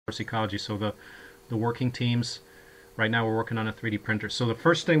Ecology. So the working teams, right now we're working on a 3D printer. So the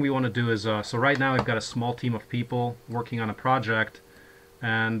first thing we want to do is, so right now we've got a small team of people working on a project,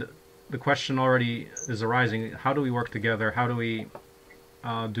 and the question already is arising, how do we work together? How do we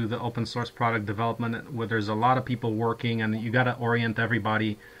do the open source product development where there's a lot of people working, and you got to orient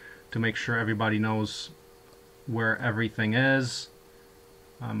everybody to make sure everybody knows where everything is.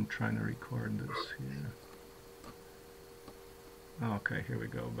 I'm trying to record this here. Okay, here we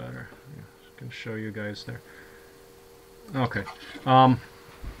go, better. I can show you guys there. Okay.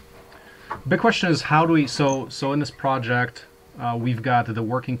 Big question is, how do we, so in this project, we've got the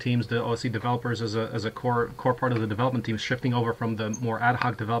working teams, the OSE developers as a core part of the development team, shifting over from the more ad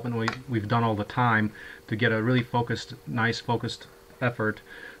hoc development we've done all the time to get a really focused, nice focused effort.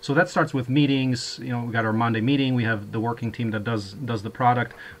 So that starts with meetings. You know, we got our Monday meeting. We have the working team that does the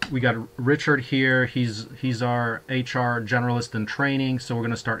product. We got Richard here. He's our HR generalist in training. So we're going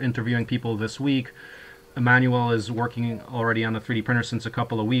to start interviewing people this week. Emmanuel is working already on the 3D printer since a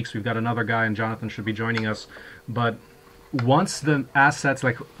couple of weeks. We've got another guy, and Jonathan should be joining us. But once the assets,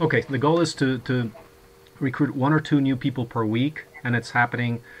 like, okay, the goal is to recruit 1 or 2 new people per week, and it's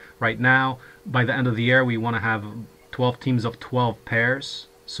happening right now. By the end of the year, we want to have 12 teams of 12 pairs.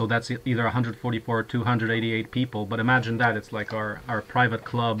 So that's either 144 or 288 people. But imagine that, it's like our private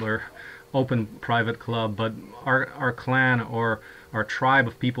club or open private club, but our clan or our tribe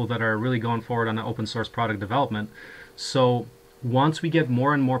of people that are really going forward on the open source product development. So once we get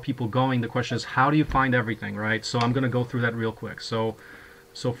more and more people going, the question is, how do you find everything, right? So I'm going to go through that real quick. So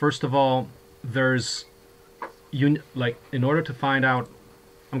first of all, there's, in order to find out,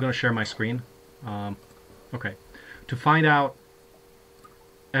 I'm going to share my screen. Okay. To find out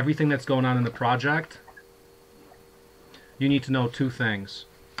everything that's going on in the project, you need to know 2 things.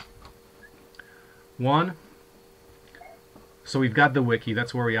 One, so we've got the wiki,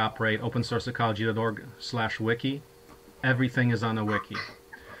 that's where we operate, opensourceecology.org/wiki. Everything is on the wiki.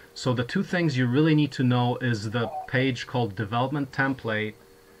 So the 2 things you really need to know is the page called Development Template,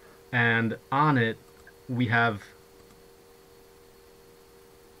 and on it we have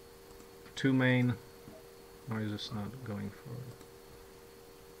 2 main, why is this not going forward?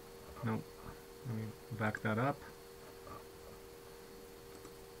 No, let me back that up.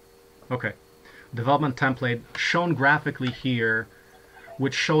 Okay, development template shown graphically here,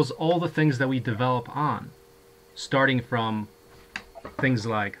 which shows all the things that we develop on, starting from things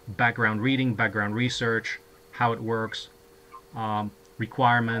like background reading, background research, how it works,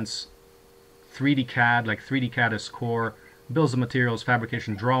 requirements, 3D CAD, like 3D CAD is core, bills of materials,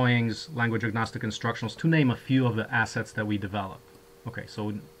 fabrication drawings, language agnostic instructionals, to name a few of the assets that we develop. Okay,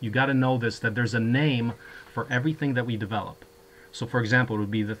 so you got to know this, that there's a name for everything that we develop. So for example, it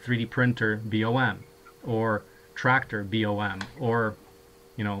would be the 3D printer BOM, or tractor BOM, or,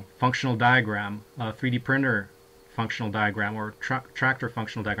 you know, functional diagram, 3D printer functional diagram, or tractor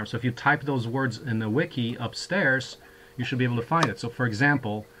functional diagram. So if you type those words in the wiki upstairs, you should be able to find it. So for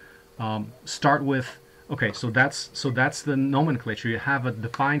example, start with, okay, so that's the nomenclature. You have a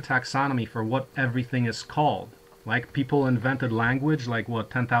defined taxonomy for what everything is called. Like people invented language like, what,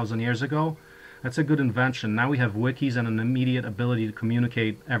 10,000 years ago? That's a good invention. Now we have wikis and an immediate ability to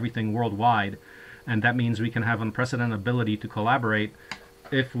communicate everything worldwide, and that means we can have unprecedented ability to collaborate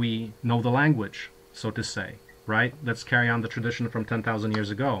if we know the language, so to say, right? Let's carry on the tradition from 10,000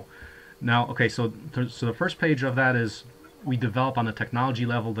 years ago. Now, okay, so the first page of that is we develop on the technology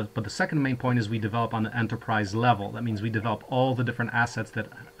level, but the second main point is we develop on the enterprise level. That means we develop all the different assets that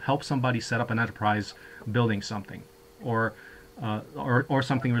help somebody set up an enterprise building something, or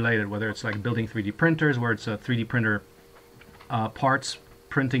something related, whether it's like building 3D printers, where it's a 3D printer parts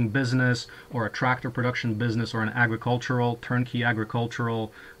printing business, or a tractor production business, or an agricultural, turnkey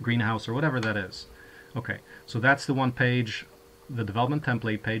agricultural greenhouse, or whatever that is. Okay, so that's the one page, the development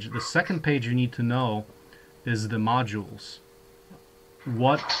template page. The second page you need to know is the modules.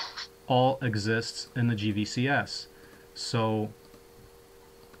 What all exists in the GVCS. So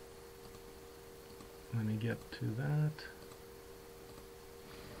let me get to that.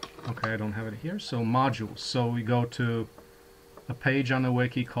 Okay, I don't have it here. So modules. So we go to a page on the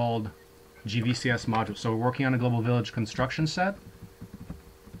wiki called GVCS modules. So we're working on a global village construction set.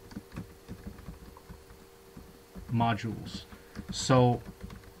 Modules. So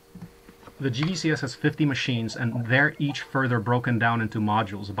the GVCS has 50 machines, and they're each further broken down into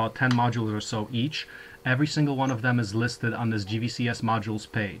modules, about 10 modules or so each. Every single one of them is listed on this GVCS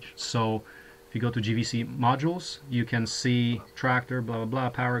modules page. So if you go to GVC modules, you can see tractor, blah, blah, blah,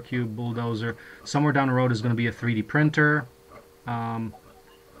 power cube, bulldozer. Somewhere down the road is going to be a 3D printer.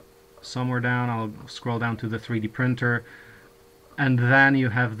 Somewhere down, I'll scroll down to the 3D printer. and then you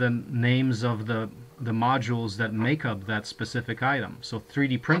have the names of the modules that make up that specific item. So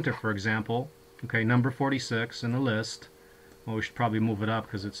 3D printer, for example, okay, number 46 in the list. Well, we should probably move it up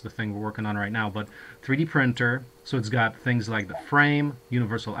because it's the thing we're working on right now. But 3D printer, so it's got things like the frame,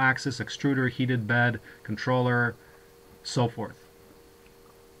 universal axis, extruder, heated bed, controller, so forth.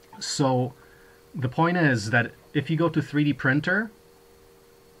 So the point is that if you go to 3D printer,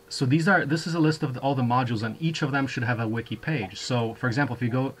 so this is a list of all the modules, and each of them should have a wiki page. So for example, if you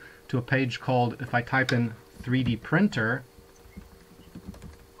go to a page called, if I type in 3D printer,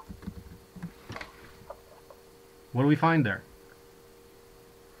 what do we find there?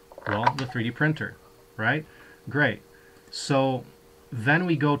 Well, the 3D printer, right? Great. So then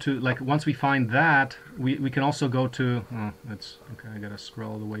we go to, like, once we find that, we can also go to, oh, it's, okay, I gotta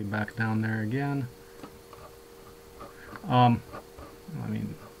scroll the way back down there again. I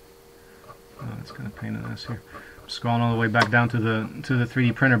mean, oh, it's kind of pain in the ass here. I'm scrolling all the way back down to the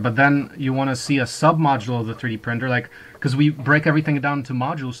 3D printer, but then you want to see a sub-module of the 3D printer, like, because we break everything down into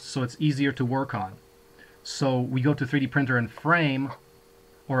modules so it's easier to work on. So we go to 3D printer and frame,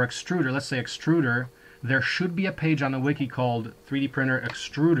 or extruder, let's say extruder. There should be a page on the wiki called 3D printer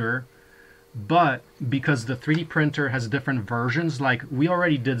extruder, but because the 3D printer has different versions, like we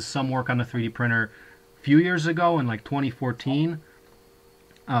already did some work on the 3D printer a few years ago in like 2014,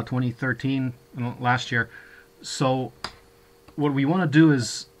 2013, last year. So what we want to do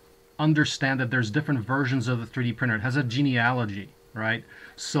is understand that there's different versions of the 3D printer. It has a genealogy, right?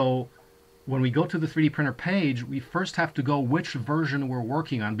 So when we go to the 3D printer page, we first have to go which version we're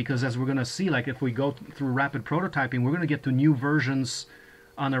working on, because as we're going to see, like if we go through rapid prototyping, we're going to get to new versions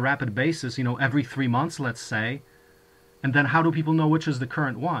on a rapid basis, you know, every 3 months, let's say. And then how do people know which is the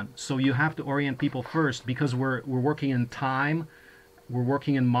current one? So you have to orient people first, because we're working in time, we're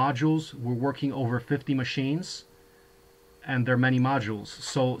working in modules, we're working over 50 machines, and there are many modules.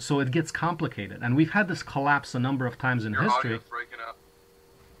 So it gets complicated. And we've had this collapse a number of times in history. Your audio's breaking up.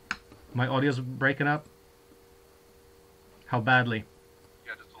 My audio's breaking up? How badly?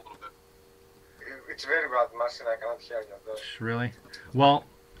 Yeah, just a little bit. It's very bad, Marcin. I cannot hear you. Really? Well,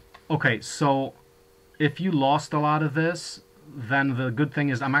 okay, so if you lost a lot of this, then the good thing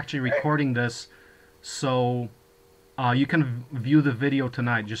is I'm actually recording this, so you can view the video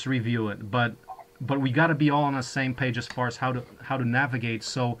tonight, just review it. But we got to be all on the same page as far as how to navigate.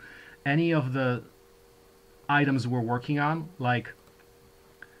 So any of the items we're working on, like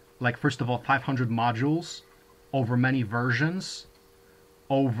first of all, 500 modules over many versions,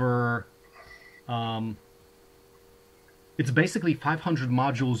 over it's basically 500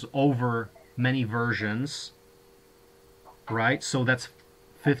 modules over many versions, right? So that's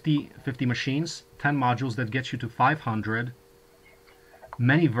 50 machines, 10 modules, that gets you to 500.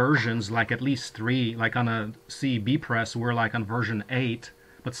 Many versions, like at least 3, like on a CEB press, we're like on version 8,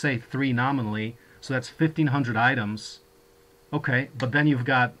 but say 3 nominally, so that's 1,500 items. Okay, but then you've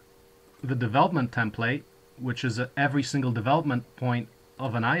got the development template, which is every single development point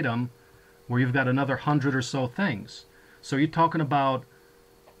of an item, where you've got another 100 or so things. So you're talking about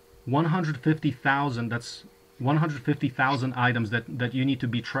 150,000. That's 150,000 items that you need to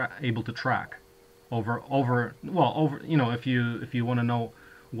be able to track over you know, if you want to know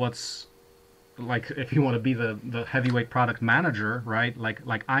what's, like, if you want to be the heavyweight product manager, right?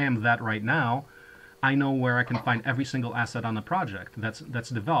 Like I am that right now. I know where I can find every single asset on the project that's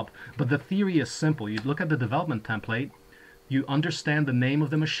developed. But the theory is simple. You look at the development template, you understand the name of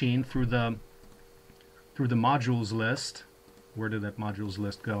the machine through the modules list. Where did that modules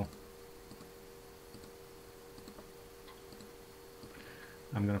list go?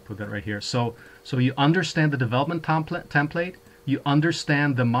 I'm going to put that right here. So you understand the development template, you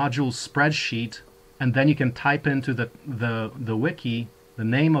understand the module spreadsheet, and then you can type into the wiki the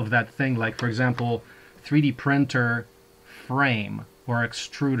name of that thing, like for example 3D printer frame or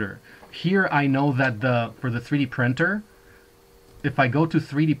extruder. Here I know that for the 3D printer, if I go to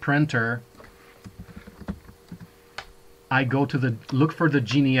 3D printer, I go to look for the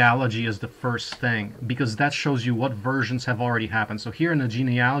genealogy as the first thing, because that shows you what versions have already happened. So here in the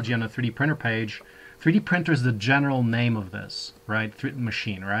genealogy on the 3D printer page, 3D printer is the general name of this, right?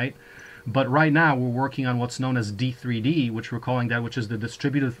 Machine, right? But right now we're working on what's known as D3D, which we're calling that, which is the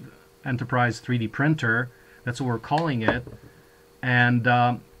Distributed Enterprise 3D Printer. That's what we're calling it.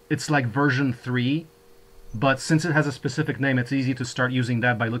 And it's like version 3. But since it has a specific name, it's easy to start using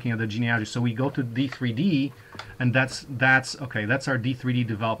that by looking at the genealogy. So we go to D3D, and that's okay. That's our D3D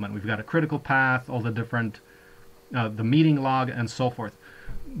development. We've got a critical path, all the different, the meeting log, and so forth.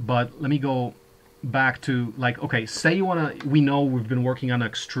 But let me go back to, like, okay, say you want to. We know we've been working on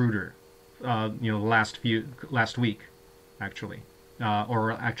an extruder, you know, last week, actually.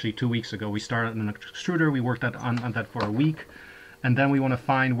 Or actually 2 weeks ago. We started an extruder, we worked on that for a week, and then we want to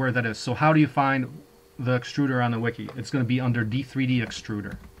find where that is. So how do you find the extruder on the wiki? It's going to be under D3D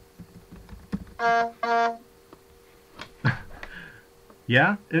extruder.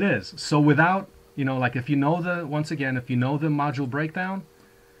 Yeah, it is. So without, you know, like if you know the, once again, if you know the module breakdown,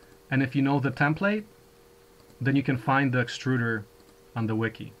 and if you know the template, then you can find the extruder on the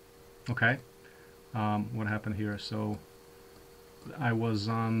wiki. Okay? What happened here? So I was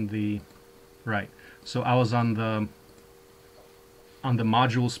on the, right. So I was on the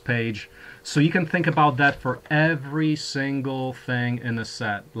modules page. So you can think about that for every single thing in a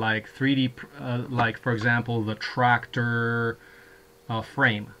set, like 3D, like for example, the tractor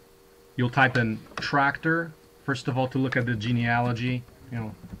frame. You'll type in tractor, first of all, to look at the genealogy, you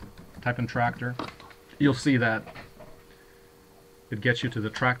know, type in tractor. You'll see that it gets you to the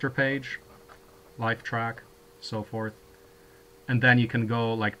tractor page, life track, so forth. And then you can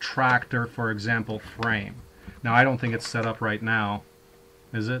go like tractor, for example, frame. Now I don't think it's set up right now,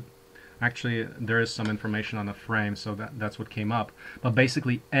 is it? Actually, there is some information on the frame, so that's what came up. But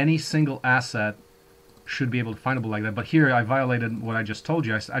basically, any single asset should be able to findable like that. But here I violated what I just told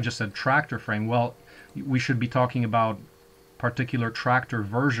you. I just said tractor frame. Well, we should be talking about particular tractor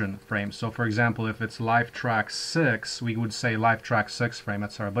version frame. So for example, if it's life track 6, we would say life track 6 frame,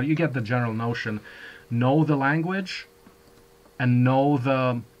 etc. But you get the general notion. Know the language and know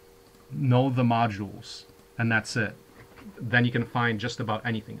the modules, and that's it. Then you can find just about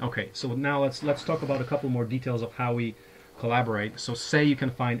anything. Okay, so now let's talk about a couple more details of how we collaborate. So say you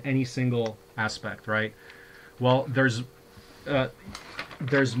can find any single aspect, right? Well, there's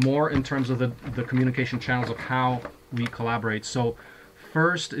more in terms of the communication channels of how we collaborate. So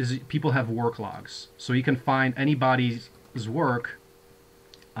first is people have work logs. So you can find anybody's work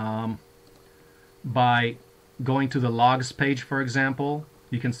by going to the logs page, for example.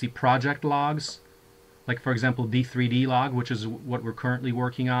 You can see project logs, like for example D3D log, which is what we're currently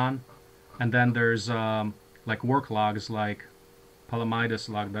working on. And then there's like work logs like Palamides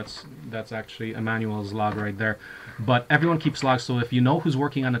log. That's actually Emmanuel's log right there. But everyone keeps logs, so if you know who's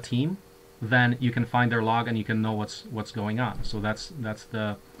working on a team, then you can find their log and you can know what's going on. So that's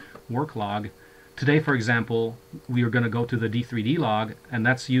the work log. Today, for example, we are going to go to the D3D log, and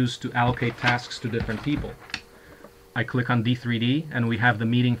that's used to allocate tasks to different people. I click on D3D, and we have the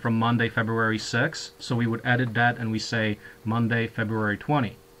meeting from Monday, February 6. So we would edit that, and we say Monday, February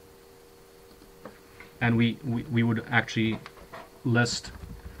 20. And we would actually list,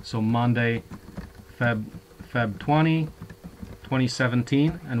 so Monday, Feb 20,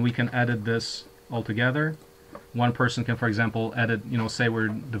 2017, and we can edit this all together. One person can, for example, edit, you know, say we're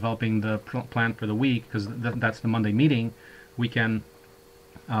developing the plan for the week, because that's the Monday meeting. We can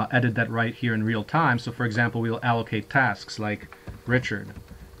edit that right here in real time. So for example, we'll allocate tasks like Richard,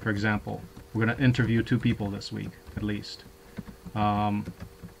 for example. We're going to interview 2 people this week, at least. And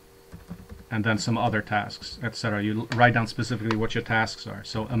then some other tasks, etc. You write down specifically what your tasks are.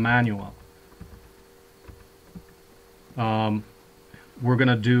 So Emmanuel. We're going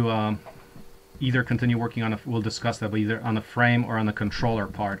to do either continue working on we'll discuss that, but either on the frame or on the controller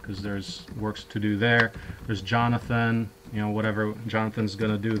part, because there's works to do there. There's Jonathan, you know, whatever Jonathan's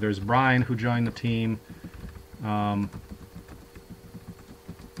going to do. There's Brian, who joined the team. And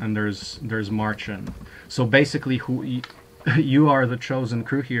there's Marcin. So basically, you are the chosen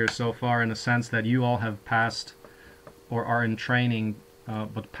crew here so far, in the sense that you all have passed or are in training,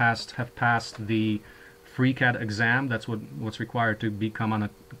 but have passed the FreeCAD exam. That's what's required to come on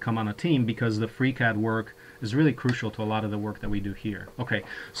a team, because the FreeCAD work is really crucial to a lot of the work that we do here. Okay,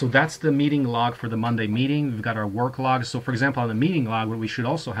 so that's the meeting log for the Monday meeting. We've got our work log. So for example, on the meeting log, what we should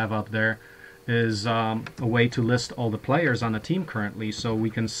also have up there is a way to list all the players on the team currently. So we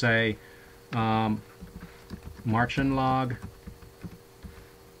can say Marcin log,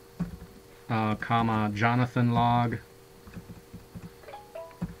 comma Jonathan log,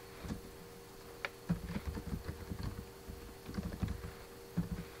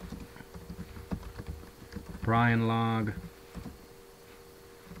 Brian log,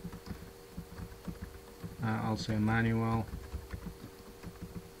 I'll say Emmanuel,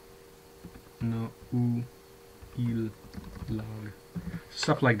 no, il log,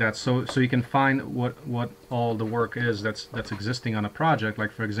 stuff like that. So you can find what all the work is that's existing on a project.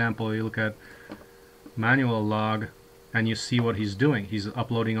 Like for example, you look at manual log and you see what he's doing. He's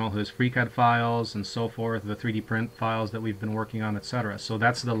uploading all his FreeCAD files and so forth, the 3D print files that we've been working on, etc. So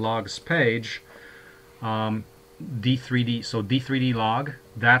that's the logs page. D3D, so D3D log,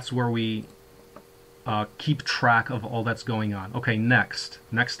 that's where we keep track of all that's going on. Okay, next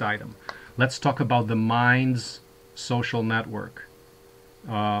item. Let's talk about the Minds social network,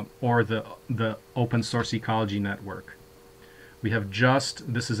 or the open source ecology network. We have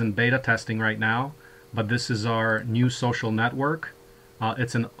this is in beta testing right now, but this is our new social network.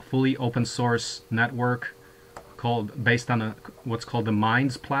 It's a fully open source network based on what's called the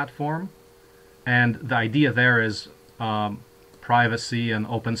Minds platform. And the idea there is privacy and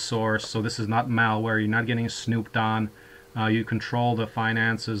open source. So this is not malware. You're not getting snooped on. You control the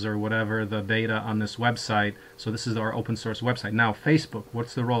finances or whatever, the data on this website. So this is our open source website. Now, Facebook.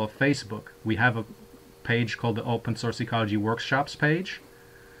 What's the role of Facebook? We have a page called the Open Source Ecology Workshops page.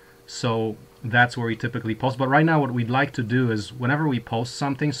 So that's where we typically post. But right now what we'd like to do is whenever we post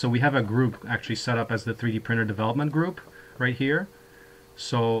something, so we have a group actually set up as the 3D printer development group right here.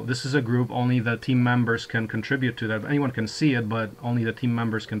 So this is a group, only the team members can contribute to that. Anyone can see it, but only the team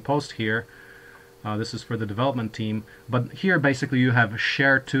members can post here. This is for the development team. But here basically you have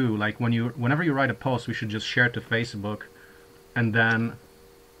share to, like whenever you write a post, we should just share it to Facebook. And then,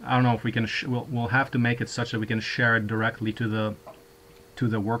 I don't know if we can, we'll have to make it such that we can share it directly to the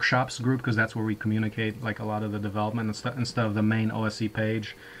workshops group, because that's where we communicate like a lot of the development instead of the main OSE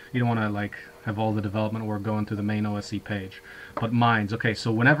page. You don't want to like have all the development work going to the main OSE page. But Minds, okay,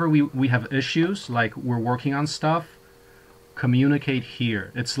 so whenever we have issues, like we're working on stuff, communicate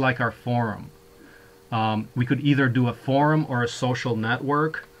here. It's like our forum. We could either do a forum or a social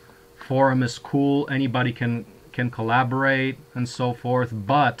network. Forum is cool, anybody can collaborate and so forth,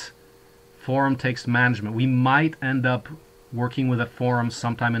 but forum takes management. We might end up working with a forum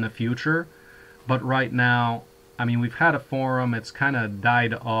sometime in the future, but right now, I mean, we've had a forum, it's kind of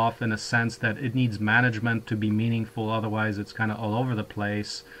died off in a sense that it needs management to be meaningful, otherwise it's kind of all over the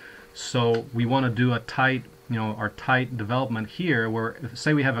place. So we want to do a tight, our tight development here, where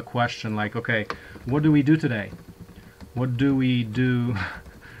say we have a question like, okay, what do we do today? What do we do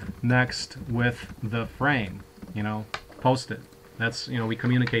next with the frame? Post it. That's, we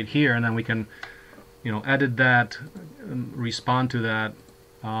communicate here, and then we can edit that, respond to that,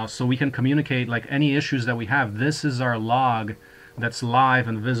 so we can communicate like any issues that we have. This is our log that's live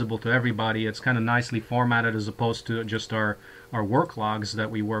and visible to everybody. It's kind of nicely formatted as opposed to just our work logs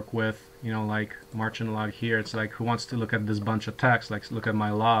that we work with, like Marcin log here. It's like, who wants to look at this bunch of text? Like, look at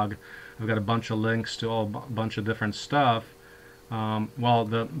my log. I've got a bunch of links to a bunch of different stuff. Well,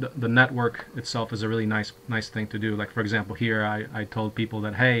 the network itself is a really nice thing to do. Like, for example, here I told people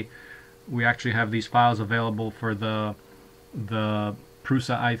that, hey, we actually have these files available for the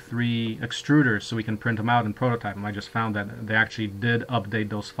Prusa i3 extruders, so we can print them out and prototype them. I just found that they actually did update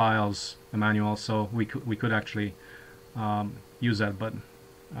those files, Emmanuel, so we could actually use that. But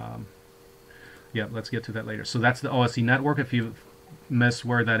yeah, let's get to that later. So that's the OSE network. If you miss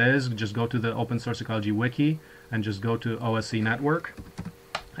where that is, just go to the Open Source Ecology Wiki and just go to OSE network,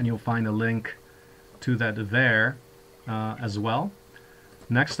 and you'll find a link to that there as well.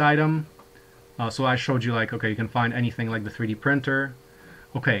 Next item, so I showed you like, okay, you can find anything like the 3D printer.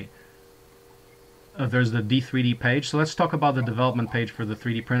 Okay, there's the D3D page. So let's talk about the development page for the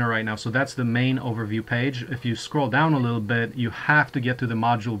 3D printer right now. So that's the main overview page. If you scroll down a little bit, you have to get to the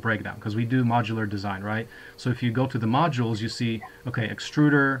module breakdown, because we do modular design, right? So if you go to the modules, you see, okay,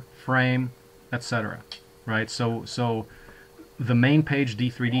 extruder, frame, etc. Right? So the main page,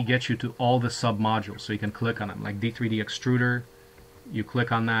 D3D, gets you to all the sub-modules. So you can click on them, like D3D extruder. You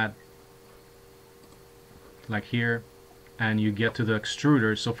click on that, like here, and you get to the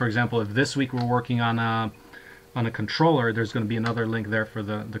extruder. So for example, if this week we're working on a controller, there's going to be another link there for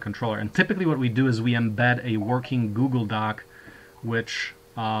the controller. And typically what we do is we embed a working Google Doc, which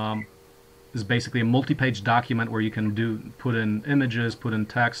is basically a multi-page document where you can put in images, put in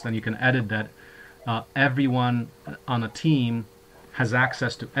text, and you can edit that. Everyone on a team has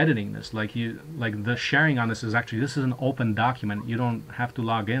access to editing this. Like the sharing on this is an open document. You don't have to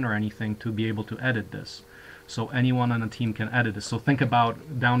log in or anything to be able to edit this. So anyone on a team can edit this. So think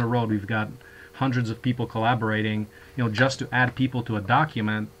about down the road, we've got hundreds of people collaborating. Just to add people to a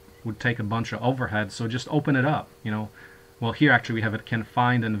document would take a bunch of overhead. So just open it up. Well, here actually we have it can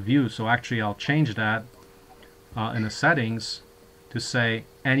find and view. So actually I'll change that in the settings to say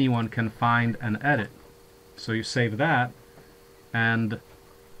anyone can find and edit. So you save that, and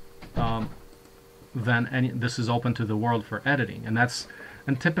then this is open to the world for editing,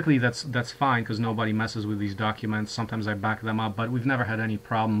 and typically that's fine, because nobody messes with these documents. Sometimes I back them up, but we've never had any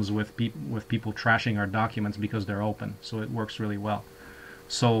problems with people trashing our documents because they're open, so it works really well.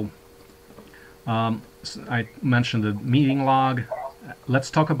 So I mentioned the meeting log.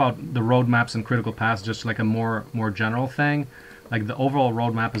 Let's talk about the roadmaps and critical paths, just like a more general thing. Like the overall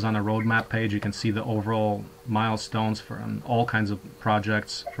roadmap is on a roadmap page. You can see the overall milestones for all kinds of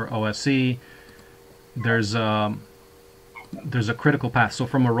projects for OSE. There's there's a critical path. So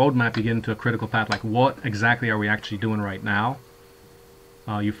from a roadmap, you get into a critical path. Like, what exactly are we actually doing right now?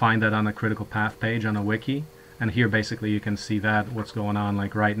 You find that on the critical path page on a wiki. And here, basically, you can see that, what's going on.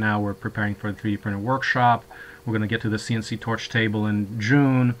 Like, right now, we're preparing for the 3D printer workshop. We're going to get to the CNC torch table in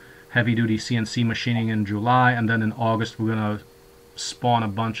June, heavy-duty CNC machining in July, and then in August, we're going to spawn a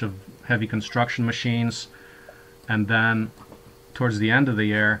bunch of heavy construction machines. And then, towards the end of the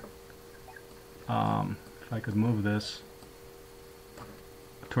year, if I could move this,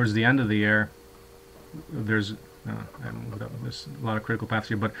 towards the end of the year, there's there's a lot of critical paths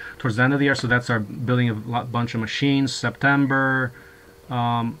here, but towards the end of the year, so that's our building a bunch of machines. September,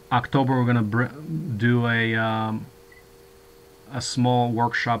 October, we're gonna do a small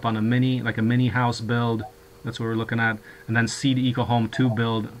workshop on a mini house build. That's what we're looking at, and then Seed Eco Home 2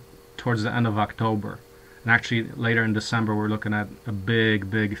 build towards the end of October. And actually, later in December, we're looking at a big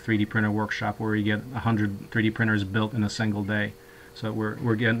 3D printer workshop where we get 100 3D printers built in a single day. So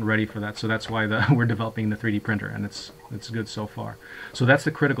we're getting ready for that. So that's why we're developing the 3D printer, and it's good so far. So that's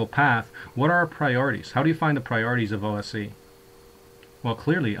the critical path. What are our priorities? How do you find the priorities of OSE? Well,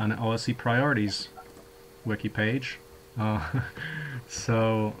 clearly on the OSE priorities wiki page.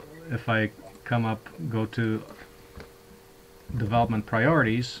 So if I go to development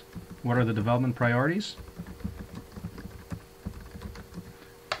priorities, what are the development priorities?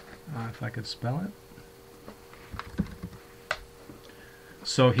 If I could spell it.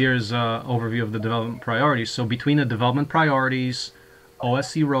 So here's an overview of the development priorities. So between the development priorities,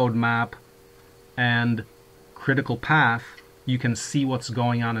 OSE roadmap, and critical path, you can see what's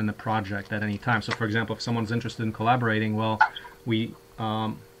going on in the project at any time. So for example, if someone's interested in collaborating, well, we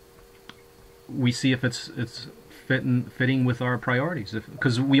see if it's fitting with our priorities.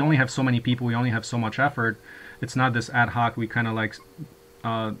 Because we only have so many people, we only have so much effort. It's not this ad hoc, we kind of like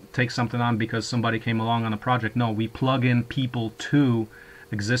take something on because somebody came along on a project. No, we plug in people to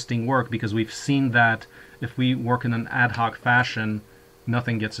existing work because we've seen that if we work in an ad hoc fashion,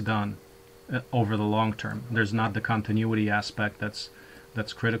 nothing gets done over the long term. There's not the continuity aspect that's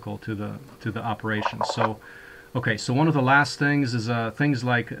critical to the operation. So okay, so one of the last things is things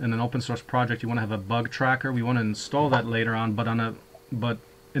like in an open source project, you want to have a bug tracker. We want to install that later on, but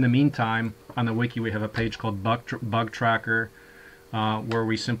in the meantime, on the wiki we have a page called bug tracker, where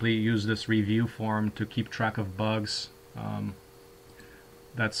we simply use this review form to keep track of bugs.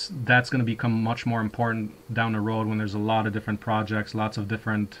 That's going to become much more important down the road when there's a lot of different projects, lots of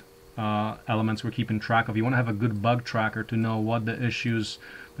different elements we're keeping track of. You want to have a good bug tracker to know what the issues,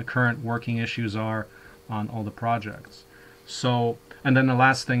 the current working issues are on all the projects. So, and then the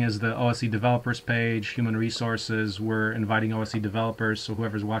last thing is the OSE developers page, human resources. We're inviting OSE developers, so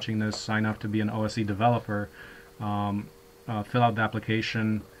whoever's watching this, sign up to be an OSE developer, fill out the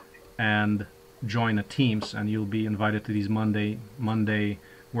application, and join the teams, and you'll be invited to these Monday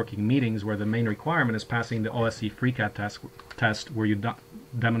working meetings where the main requirement is passing the OSE FreeCAD test where you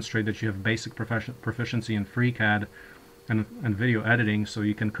demonstrate that you have basic proficiency in FreeCAD and video editing, so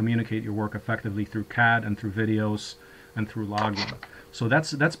you can communicate your work effectively through CAD and through videos and through logging. So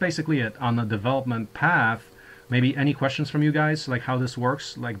that's basically it on the development path. Maybe any questions from you guys, like how this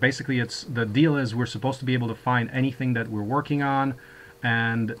works? Like basically the deal is we're supposed to be able to find anything that we're working on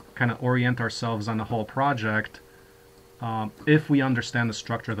and kind of orient ourselves on the whole project if we understand the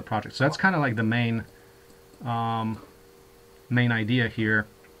structure of the project. So that's kind of like the main idea here.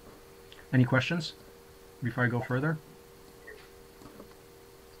 Any questions before I go further?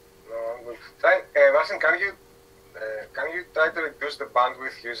 No, I'm good. Marcin, can you try to reduce the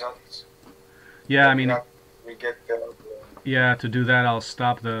bandwidth usage? Yeah, I mean, we get yeah, to do that, I'll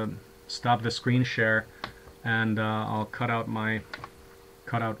stop the screen share, and I'll cut out my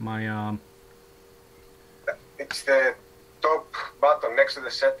it's the top button next to the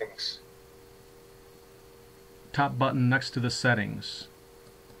settings. Top button next to the settings.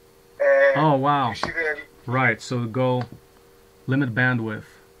 Oh wow. You see the... Right, so go limit bandwidth.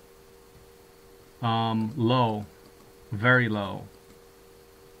 Low, very low.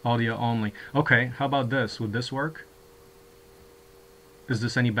 Audio only. Okay, how about this? Would this work? Is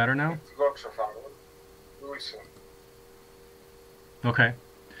this any better now? It works so far. We will see. Okay.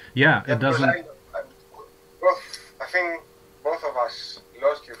 Yeah, it doesn't... I think both of us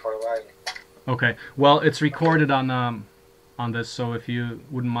lost you for a while. Okay. Well, it's recorded on this, so if you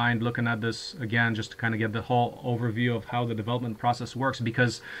wouldn't mind looking at this again, just to kind of get the whole overview of how the development process works,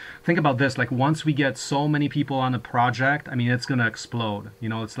 because think about this, like once we get so many people on a project, I mean, it's going to explode. You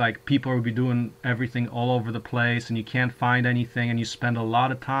know, it's like people will be doing everything all over the place and you can't find anything, and you spend a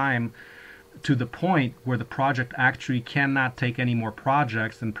lot of time to the point where the project actually cannot take any more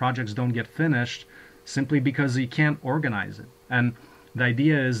projects and projects don't get finished. simply because you can't organize it. And the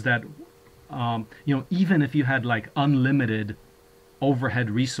idea is that even if you had like unlimited overhead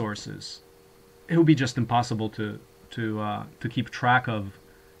resources, it would be just impossible to keep track of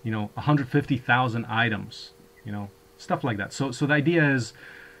 150,000 items, stuff like that. So the idea is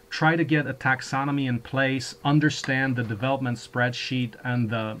try to get a taxonomy in place, understand the development spreadsheet and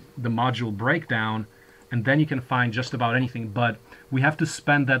the module breakdown, and then you can find just about anything. But we have to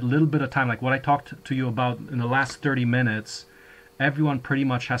spend that little bit of time, like what I talked to you about in the last 30 minutes. Everyone pretty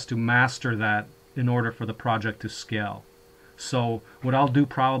much has to master that in order for the project to scale. So what I'll do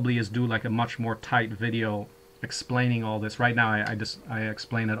probably is do like a much more tight video explaining all this. Right now I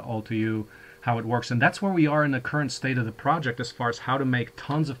explain it all to you, how it works, and that's where we are in the current state of the project as far as how to make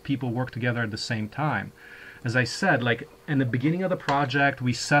tons of people work together at the same time. As I said, like in the beginning of the project,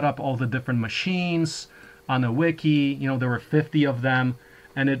 we set up all the different machines on a wiki. There were 50 of them,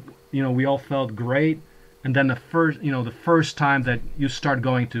 and we all felt great. And then the first time that you start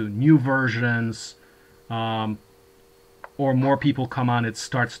going to new versions, or more people come on, it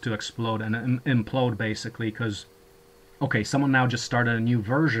starts to explode and implode basically, because okay, someone now just started a new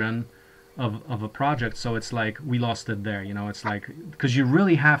version of a project, so it's like we lost it there. It's like, because you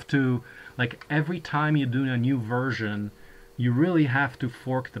really have to, like, every time you do a new version, you really have to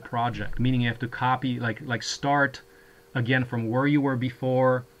fork the project, meaning you have to copy, like start again from where you were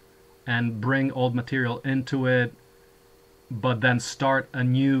before and bring old material into it, but then start a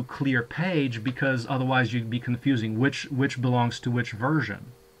new clear page, because otherwise you'd be confusing which belongs to which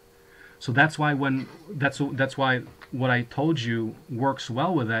version. So that's why that's why what I told you works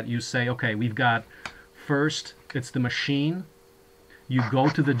well with that. You say, okay, we've got, first it's the machine, you go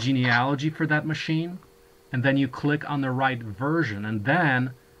to the genealogy for that machine, and then you click on the right version, and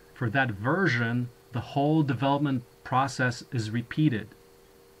then for that version the whole development process is repeated,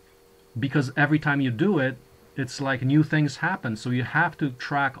 because every time you do it, it's like new things happen. So you have to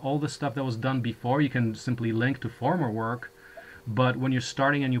track all the stuff that was done before. You can simply link to former work, but when you're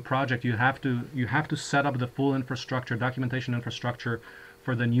starting a new project, you have to set up the full infrastructure, documentation infrastructure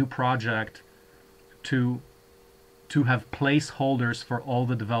for the new project to have placeholders for all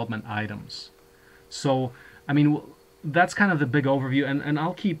the development items. So I mean, that's kind of the big overview, and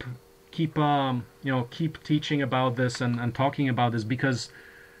I'll keep teaching about this and talking about this, because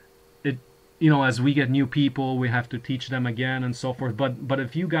it, as we get new people, we have to teach them again and so forth. But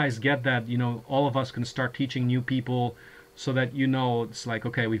if you guys get that, all of us can start teaching new people, so that it's like,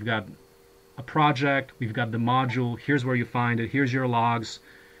 okay, we've got a project, we've got the module, here's where you find it, here's your logs,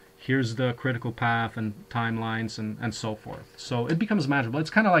 here's the critical path and timelines and so forth. So it becomes manageable. It's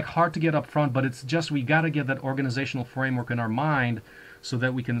kind of like hard to get up front, but it's just, we got to get that organizational framework in our mind so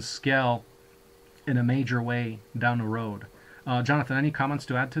that we can scale in a major way down the road. Jonathan, any comments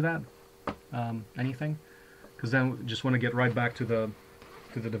to add to that? Anything? Because then we just want to get right back to the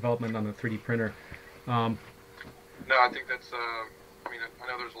development on the 3D printer. No, I think that's, I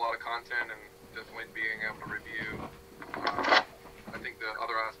know there's a lot of content, and definitely being able to review. I think the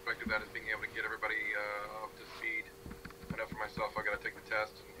other aspect of that is being able to get everybody up to speed. I know for myself, I got to take the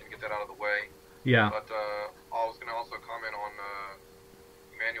test and get that out of the way. Yeah. But I was going to also comment on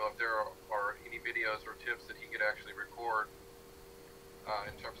Emmanuel, if there are any videos or tips that he could actually record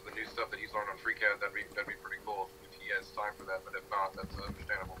in terms of the new stuff that he's learned on FreeCAD, that'd be pretty cool if he has time for that. But if not, that's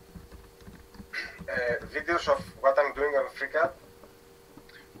understandable. Videos of what I'm doing on FreeCAD?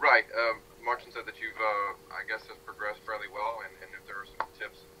 Right. Marcin said that you've, I guess, has progressed fairly well, and if there are some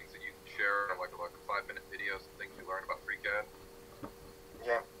tips and things that you can share, like 5-minute videos and things you learned about FreeCAD.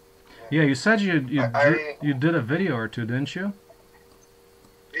 Yeah. Yeah, you said you did a video or two, didn't you?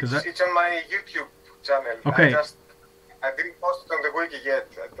 It's on my YouTube channel. Okay. I didn't post it on the wiki yet.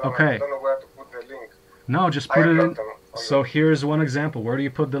 Okay. I don't know where to put the link. No, just put it in. So here's one example. Where do you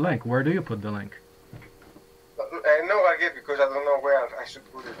put the link? Where do you put the link? No idea, because I don't know where I should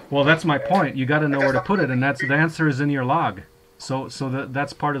put it. Well, that's my point. You got to know where to put it, and that's the answer is in your log. So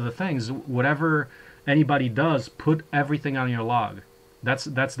that's part of the things. Whatever anybody does, put everything on your log. That's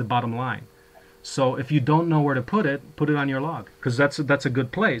the bottom line. So if you don't know where to put it on your log, because that's a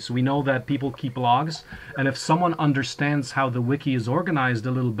good place. We know that people keep logs, and if someone understands how the wiki is organized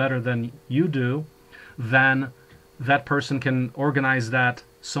a little better than you do, then that person can organize that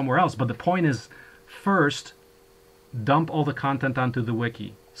somewhere else. But the point is, first, dump all the content onto the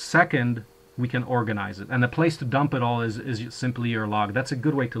wiki. Second, we can organize it. And the place to dump it all is simply your log. That's a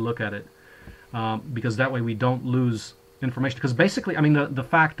good way to look at it, because that way we don't lose information. Because basically, I mean, the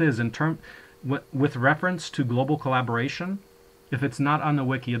fact is, with reference to global collaboration, if it's not on the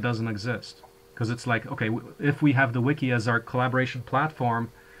wiki, it doesn't exist. Because it's like, okay, if we have the wiki as our collaboration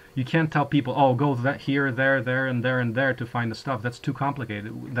platform, You can't tell people, oh, go that here, there, and there, and there to find the stuff. That's too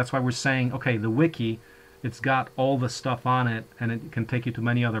complicated. That's why we're saying, okay, the wiki, it's got all the stuff on it, and it can take you to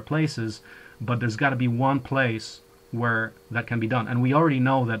many other places, but there's got to be one place where that can be done. And we already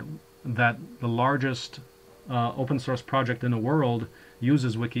know that the largest open source project in the world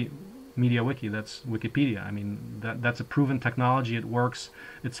uses MediaWiki. That's Wikipedia. I mean, that's a proven technology. It works.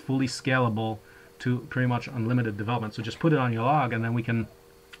 It's fully scalable to pretty much unlimited development. So just put it on your log, and then we can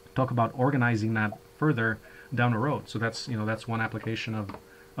talk about organizing that further down the road. So that's that's one application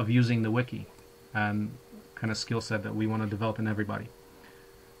of using the wiki and kind of skill set that we want to develop in everybody.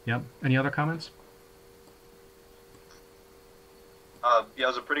 Yep. Any other comments? Yeah, it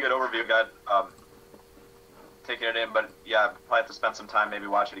was a pretty good overview, guy. Taking it in, but yeah, probably have to spend some time, maybe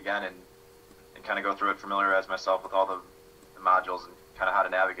watch it again and kind of go through it, familiarize myself with all the modules and kind of how to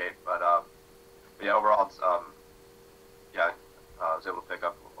navigate. But yeah, overall, it's, yeah, I was able to pick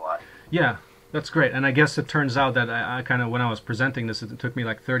up a lot. Yeah, that's great. And I guess it turns out that I kind of, when I was presenting this, it took me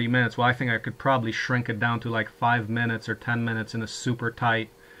like 30 minutes. Well, I think I could probably shrink it down to like 5 minutes or 10 minutes in a super tight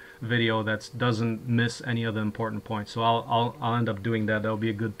video that doesn't miss any of the important points. So I'll end up doing that. That'll be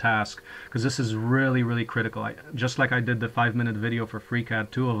a good task, because this is really, really critical. Just like I did the 5-minute video for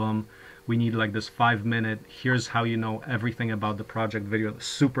FreeCAD, 2 of them, we need like this 5-minute, here's how you know everything about the project video,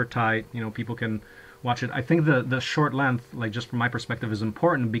 super tight, people can watch it. I think the short length, like just from my perspective, is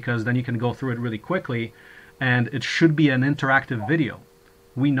important, because then you can go through it really quickly, and it should be an interactive video.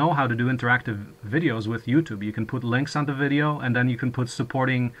 We know how to do interactive videos with YouTube. You can put links on the video, and then you can put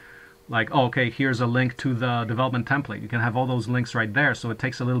supporting, like, oh, okay, here's a link to the development template. You can have all those links right there, so it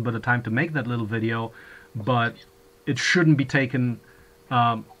takes a little bit of time to make that little video, but it shouldn't be taken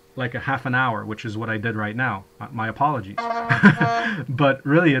like a half an hour, which is what I did right now. My apologies. But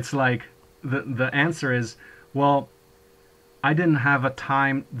really, it's like, the answer is, well, I didn't have the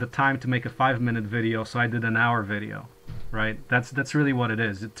time to make a 5-minute video, so I did an hour video, right? That's really what it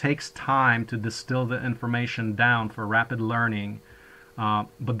is. It takes time to distill the information down for rapid learning,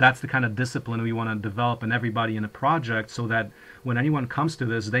 but that's the kind of discipline we want to develop in everybody in a project, so that when anyone comes to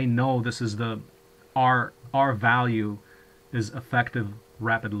this, they know this is our value is effective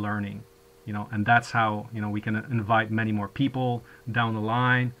rapid learning, and that's how we can invite many more people down the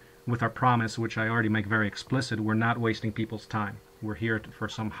line. With our promise, which I already make very explicit, we're not wasting people's time. We're here for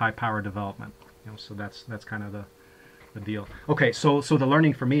some high power development. So that's kind of the deal. Okay, so the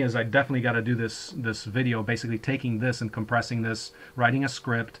learning for me is I definitely got to do this video, basically taking this and compressing this, writing a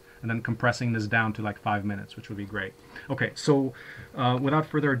script, and then compressing this down to like 5 minutes, which would be great. Okay, so without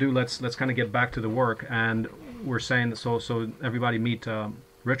further ado, let's kind of get back to the work. And we're saying, so everybody meet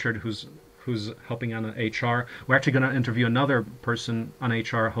Richard, who's helping on HR. We're actually going to interview another person on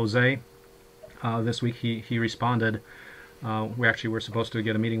HR, Jose. This week he responded. We actually were supposed to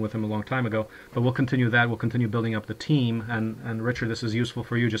get a meeting with him a long time ago, but we'll continue that. We'll continue building up the team. And Richard, this is useful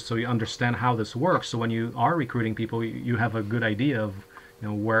for you just so you understand how this works. So when you are recruiting people, you have a good idea of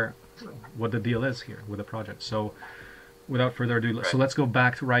what the deal is here with the project. So without further ado, right. So let's go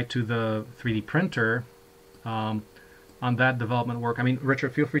back right to the 3D printer. On that development work, I mean,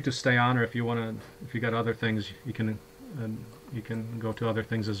 Richard, feel free to stay on, or if you got other things, you can go to other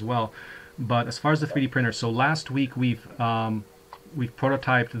things as well. But as far as the 3D printer, so last week we've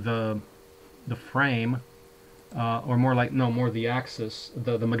prototyped the frame, or more the axis,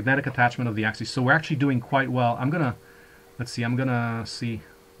 the magnetic attachment of the axis. So we're actually doing quite well. I'm gonna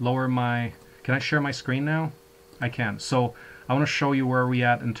lower my. Can I share my screen now? I can. So I want to show you where we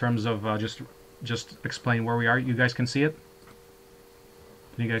at in terms of just explain where we are. You guys can see it?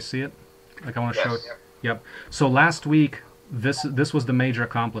 Can you guys see it? Like, I want to show it. Yep. So last week, this was the major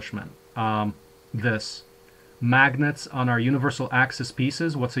accomplishment. This magnets on our universal axis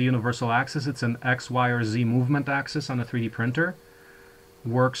pieces. What's a universal axis? It's an X, Y, or Z movement axis on a 3D printer.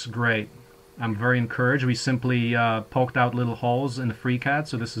 Works great. I'm very encouraged. We simply poked out little holes in the FreeCAD.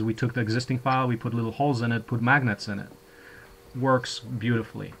 So we took the existing file, we put little holes in it, put magnets in it. Works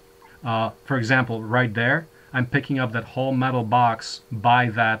beautifully. For example, right there, I'm picking up that whole metal box by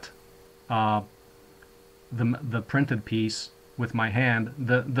that the printed piece with my hand.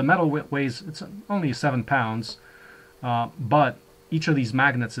 The metal weighs, it's only 7 pounds, but each of these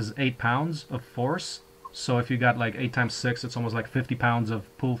magnets is 8 pounds of force. So if you got like 8 times 6, it's almost like 50 pounds of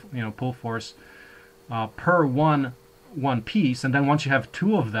pull force per one piece. And then once you have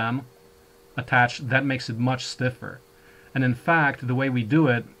 2 of them attached, that makes it much stiffer. And in fact, the way we do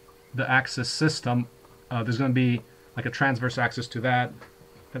it, the axis system, there's going to be like a transverse axis to that,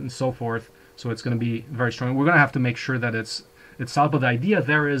 and so forth. So it's going to be very strong. We're going to have to make sure that it's solid. But the idea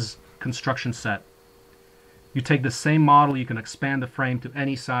there is construction set. you take the same model, you can expand the frame to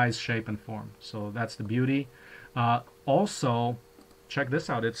any size, shape, and form. So that's the beauty. Also, check this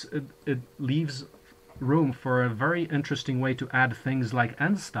out. It leaves room for a very interesting way to add things like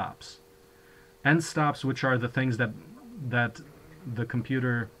end stops. End stops, which are the things that the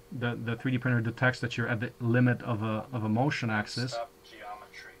computer, the 3D printer detects that you're at the limit of a motion axis. Stop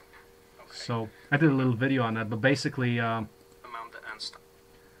geometry. Okay. So I did a little video on that, but basically, Mount the end stop.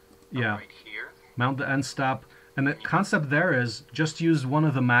 yeah, Right here. mount the end stop. And the concept there is just use one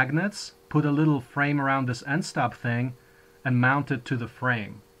of the magnets, put a little frame around this end stop thing, and mount it to the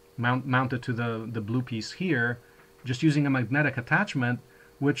frame. Mount it to the blue piece here, just using a magnetic attachment,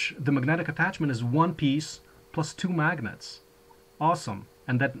 which the magnetic attachment is one piece plus two magnets. Awesome.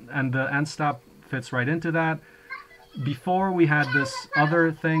 And the end stop fits right into that. Before we had this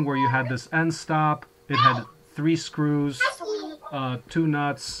other thing where you had this end stop, it had 3 screws, 2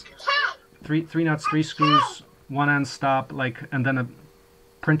 nuts, three nuts, 3 screws, 1 end stop, and then a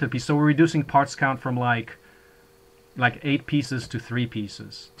printed piece. So we're reducing parts count from like 8 pieces to 3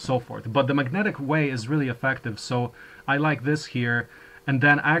 pieces, so forth. But the magnetic way is really effective, so I like this here. And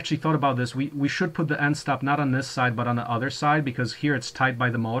then I actually thought about this. We should put the end stop not on this side but on the other side, because here it's tight by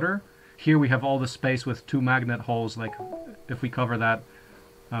the motor. Here we have all the space with 2 magnet holes. Like if we cover that,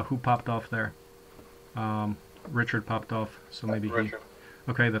 who popped off there? Richard popped off, so maybe he.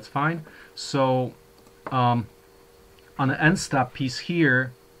 Okay, that's fine. So on the end stop piece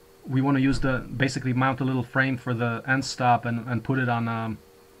here, we want to use basically mount a little frame for the end stop and put it on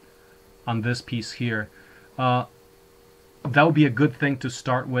this piece here. That would be a good thing to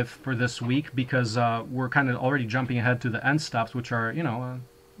start with for this week, because we're kind of already jumping ahead to the end stops, which are,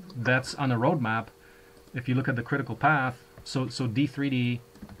 that's on a roadmap. If you look at the critical path, so D3D,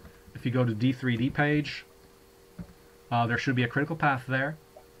 if you go to D3D page, there should be a critical path there,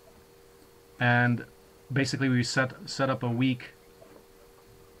 and basically we set up a week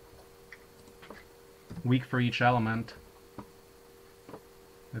for each element.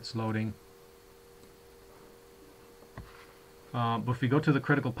 It's loading. But if we go to the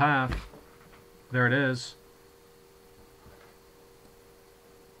critical path, there it is.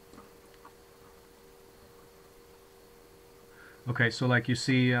 Okay, so like you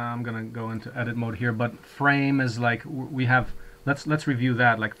see, I'm gonna go into edit mode here, but frame is like we have. Let's review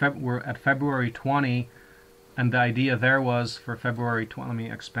that. Like we're at February 20, and the idea there was for February 20. Let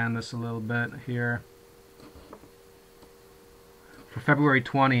me expand this a little bit here. For February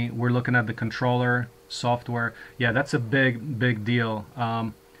 20, we're looking at the controller software. Yeah, that's a big deal,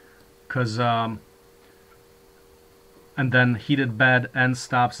 because and then heated bed end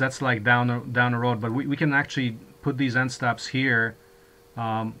stops, that's like down the road, but we can actually put these end stops here.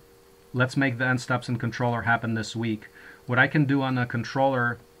 Let's make the end stops in controller happen this week. What I can do on the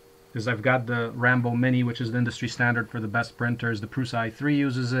controller is I've got the Rambo Mini, which is the industry standard for the best printers. The Prusa i3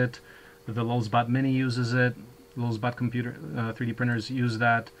 uses it, the Lulzbot Mini uses it, Lulzbot computer 3D printers use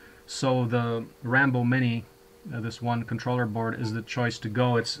that. So the Rambo Mini, this one controller board, is the choice to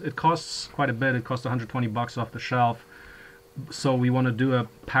go. It costs quite a bit. It costs 120 bucks off the shelf. So we want to do a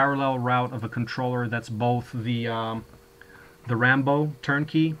parallel route of a controller that's both the Rambo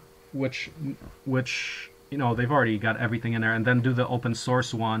turnkey, which they've already got everything in there, and then do the open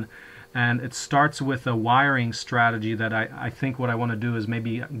source one. And it starts with a wiring strategy that I think what I want to do is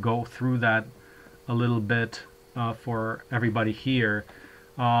maybe go through that a little bit for everybody here.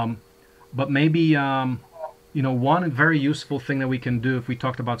 But maybe one very useful thing that we can do, if we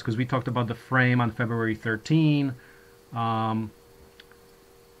talked about, because we talked about the frame on February 13.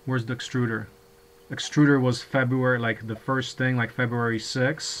 Where's the extruder? Extruder was February, like the first thing, like February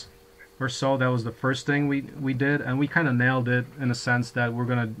 6 or so. That was the first thing we did, and we kind of nailed it in a sense that we're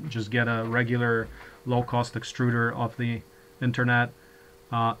gonna just get a regular low-cost extruder off the internet.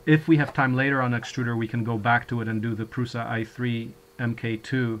 If we have time later on extruder, we can go back to it and do the Prusa i3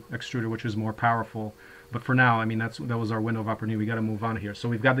 MK2 extruder, which is more powerful. But for now, I mean, that was our window of opportunity. We got to move on here. So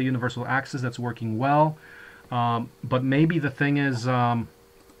we've got the universal axis that's working well. But maybe the thing is,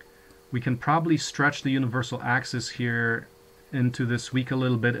 we can probably stretch the universal axis here into this week a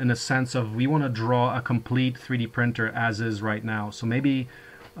little bit, in a sense of we want to draw a complete 3D printer as is right now. So maybe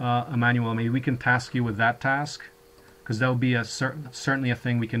Emmanuel, maybe we can task you with that task, because that would be certainly a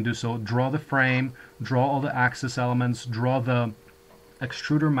thing we can do. So draw the frame, draw all the axis elements, draw the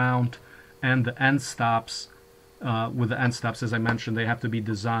extruder mount, and the end stops. With the end stops, as I mentioned, they have to be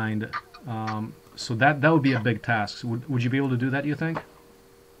designed. So that would be a big task. Would you be able to do that, you think?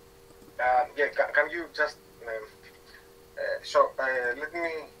 Yeah, can you just let me...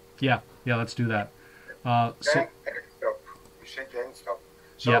 Yeah, let's do that. You said the end stop.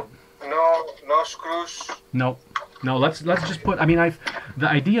 So yeah. no screws. No, no. Let's just put. I mean, the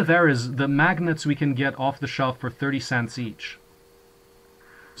idea there is the magnets we can get off the shelf for 30 cents each.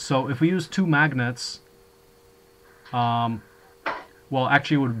 So if we use 2 magnets, well,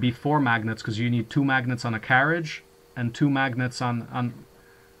 actually, it would be 4 magnets because you need 2 magnets on a carriage and 2 magnets on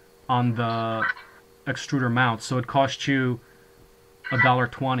the extruder mount. So it costs you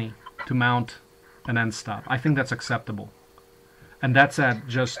 $1.20 to mount an end stop. I think that's acceptable, and that's at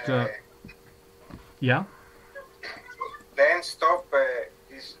just yeah. The end stop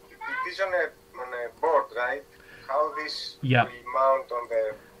is on a board, right? How this Yeah. will mount on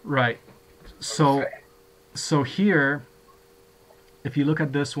the Right. So here, if you look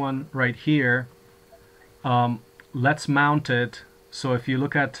at this one right here, let's mount it. So if you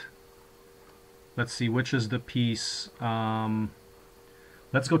look at, let's see, which is the piece.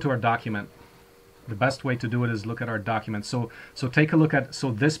 Let's go to our document. The best way to do it is look at our document. So take a look at, so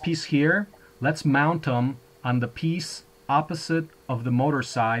this piece here, let's mount them on the piece opposite of the motor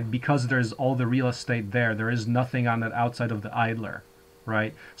side because there's all the real estate there. There is nothing on that outside of the idler,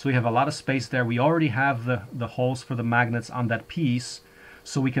 right? So we have a lot of space there. We already have the holes for the magnets on that piece,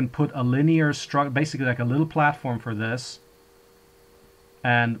 so we can put a linear structure, basically like a little platform for this,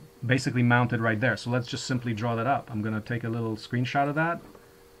 and basically mount it right there. So let's just simply draw that up. I'm going to take a little screenshot of that.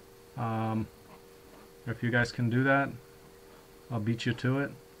 If you guys can do that, I'll beat you to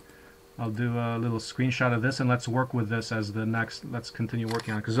it. I'll do a little screenshot of this, and let's work with this as the next. Let's continue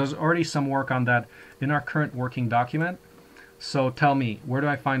working on it because there's already some work on that in our current working document. So tell me, where do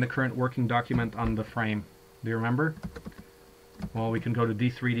I find the current working document on the frame? Do you remember? Well, we can go to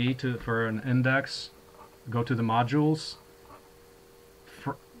D3D for an index. Go to the modules.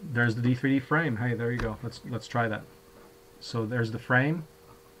 There's the D3D frame. Hey, there you go. Let's try that. So there's the frame.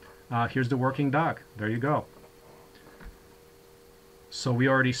 Here's the working doc. There you go. So we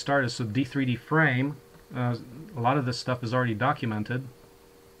already started. So D3D frame, a lot of this stuff is already documented.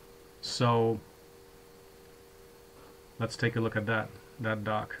 So let's take a look at that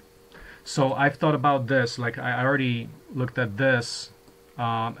doc. So I've thought about this. Like I already looked at this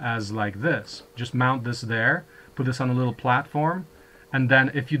as like this. Just mount this there. Put this on a little platform. And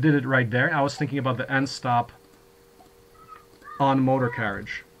then if you did it right there, I was thinking about the end stop on motor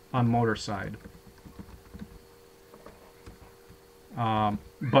carriage, on motor side.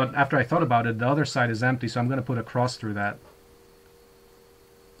 But after I thought about it, the other side is empty, so I'm going to put a cross through that.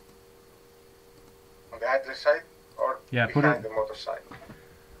 on the idler side or Yeah, behind the motor side.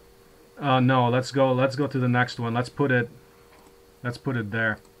 No, let's go to the next one. Let's put it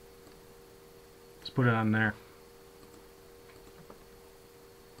there. Let's put it on there.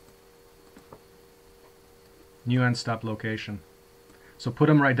 New end stop location. So put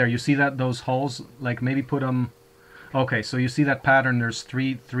them right there. You see that those holes? Like maybe put them. Okay, so you see that pattern? There's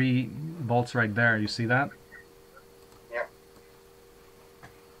three bolts right there. You see that? Yeah.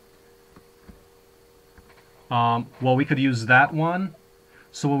 Well, we could use that one.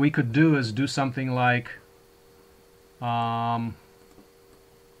 So what we could do is do something like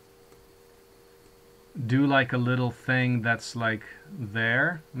do like a little thing that's like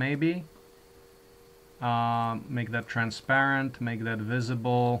there, maybe. Make that transparent, make that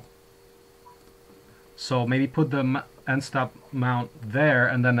visible. So maybe put the end stop mount there,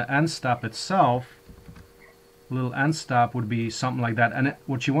 and then the end stop itself, little end stop would be something like that. And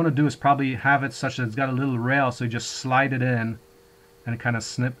what you want to do is probably have it such that it's got a little rail, so you just slide it in and it kind of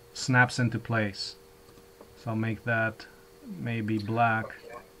snaps into place. So I'll make that maybe black.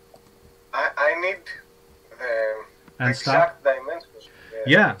 I need the End stop? exact dimensions.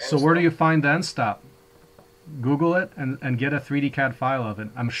 Yeah, so where do you find the end stop? Google it and get a 3D CAD file of it.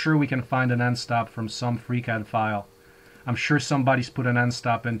 I'm sure we can find an end stop from some FreeCAD file. I'm sure somebody's put an end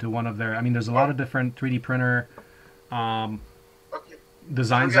stop into one of their. I mean, there's a lot of different 3D printer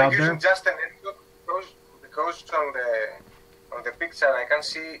designs so out there. Using just an end stop because on the picture I can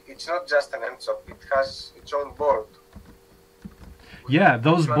see it's not just an end stop. It has its own board. Yeah,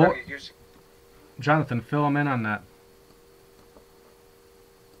 those Which one are boards. you using? Jonathan, fill them in on that.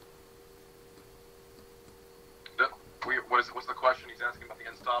 What's the question? He's asking about the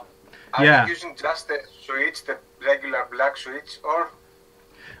end stop. Are Yeah. you using just the switch, the regular black switch, or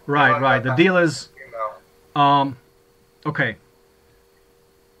Right. The deal is, you know? okay.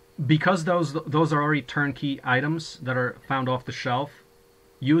 Because those are already turnkey items that are found off the shelf,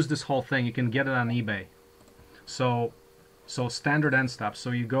 use this whole thing. You can get it on eBay. So standard end stops. So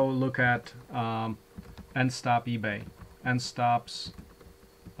you go look at end stop eBay, end stops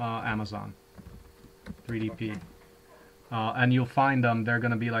Amazon, 3DP, and you'll find them. They're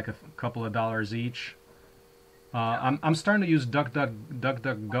going to be like a couple of dollars each. I'm starting to use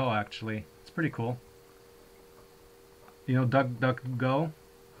DuckDuckGo actually. It's pretty cool. You know DuckDuckGo?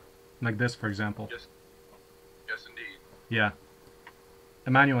 Like this, for example. Yes. Yes, indeed. Yeah.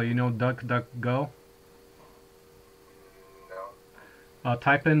 Emmanuel, you know DuckDuckGo? No.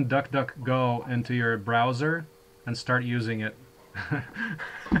 Type in DuckDuckGo into your browser and start using it.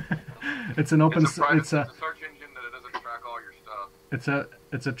 It's an open. It's a search engine that it doesn't track all your stuff.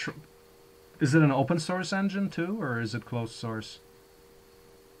 Is it an open source engine too, or is it closed source?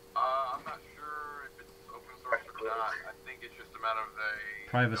 I'm not sure if it's open source or not. I think it's just a matter of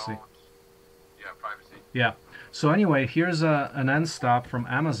Privacy. Yeah, privacy. Yeah. So anyway, here's an end stop from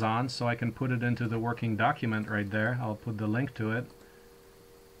Amazon, so I can put it into the working document right there. I'll put the link to it.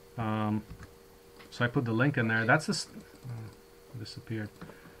 So I put the link in there. That's this. Disappeared.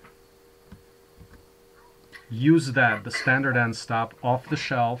 Use that, the standard end stop, off the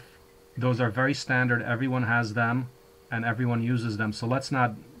shelf. Those are very standard. Everyone has them, and everyone uses them. So let's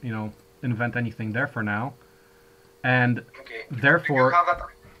not, invent anything there for now. And Okay. therefore, You have a...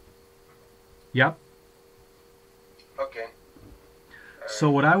 yep. Okay. So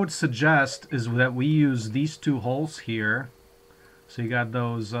what I would suggest is that we use these two holes here. So you got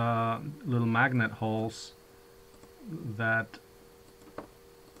those little magnet holes that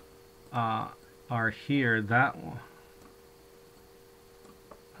are here. That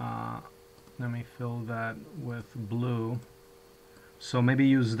let me fill that with blue. So maybe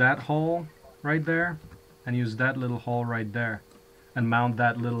use that hole right there, and use that little hole right there, and mount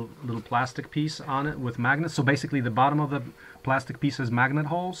that little plastic piece on it with magnets. So basically, the bottom of the plastic piece has magnet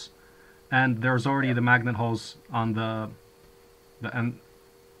holes, and there's already the magnet holes on the end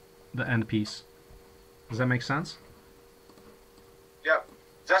piece. Does that make sense? Yeah.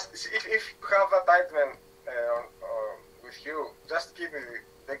 Just if you have that item with you, just give me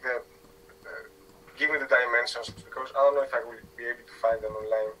the dimensions, because I don't know if I will be able to find them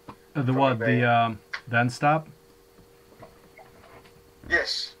online. The what? The end stop?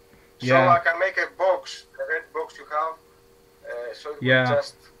 Yes. So Yeah. I can make a box, the red box you have, so it Yeah. will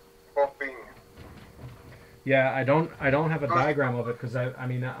just pop in. Yeah, I don't have a diagram of it because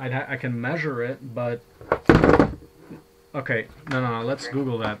I can measure it, but okay, no, let's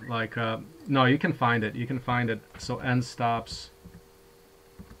Google that. Like, no, you can find it. You can find it. So end stops,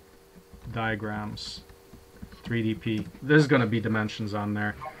 diagrams, 3DP. There's gonna be dimensions on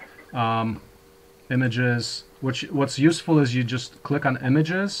there. Images. What's useful is you just click on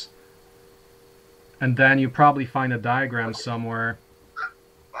images, and then you probably find a diagram somewhere.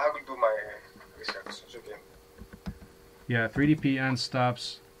 I will do my research again. Yeah, 3DP end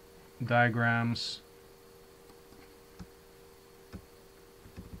stops, diagrams.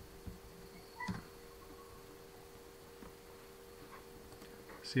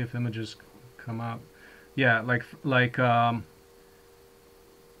 See if images come up. Yeah,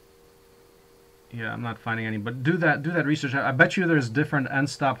 yeah, I'm not finding any, but do that research. I bet you there's different end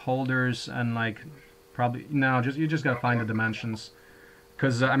stop holders, and probably no, you just gotta find the dimensions.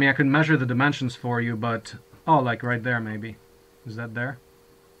 Because I can measure the dimensions for you, but like right there maybe. Is that there?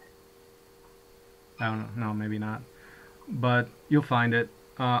 I don't know. No, maybe not. But you'll find it.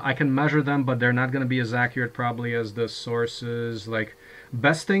 I can measure them, but they're not gonna be as accurate probably as the sources.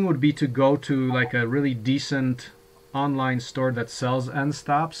 Best thing would be to go to a really decent online store that sells end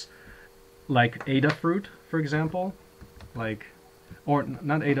stops, like Adafruit, for example, or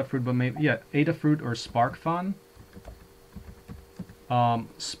not Adafruit, but maybe Adafruit or SparkFun.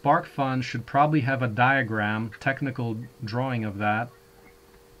 SparkFun should probably have a diagram, technical drawing of that.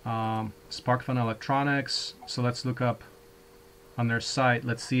 SparkFun Electronics. So let's look up on their site.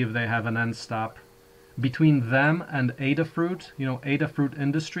 Let's see if they have an end stop. Between them and Adafruit, Adafruit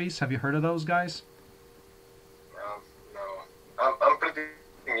Industries. Have you heard of those guys? No. I'm pretty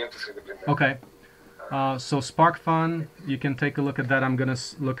new to 3D printing. Okay. So SparkFun, you can take a look at that. I'm going to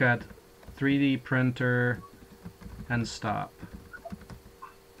look at 3D printer end stop.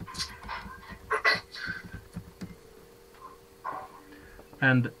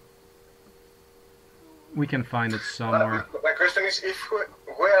 And we can find it somewhere. My question is,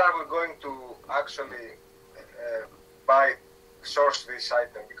 where are we going to actually source this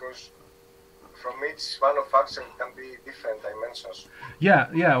item? Because from each manufacturer it can be different dimensions. Yeah.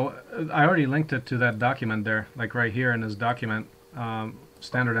 I already linked it to that document there, right here in this document.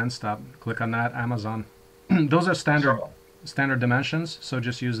 Standard end stop. Click on that. Amazon. Those are standard dimensions. So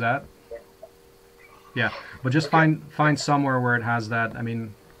just use that. Yeah, but just find somewhere where it has that.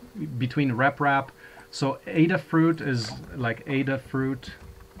 Between RepRap. So Adafruit is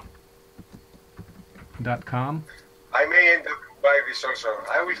adafruit.com. I may end up buy this also.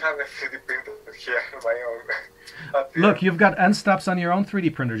 I will have a 3D printer here, my own. But, Look, you've got end stops on your own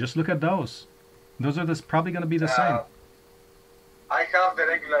 3D printer. Just look at those. Those are probably going to be the same. I have the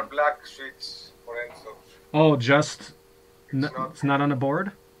regular black switch for end stops. Oh, just It's it's not on the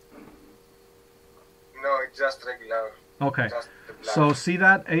board? No, it's just regular. Okay. Just the black. So see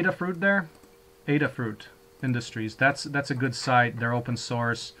that Adafruit there? Adafruit Industries. That's a good site. They're open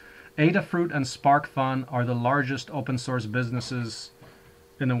source. Adafruit and SparkFun are the largest open source businesses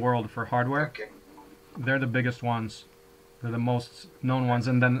in the world for hardware. Okay. They're the biggest ones. They're the most known ones.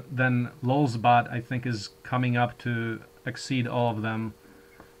 And then Lulzbot, I think, is coming up to exceed all of them,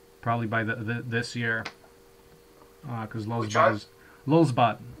 probably by this year. Because Lulzbot is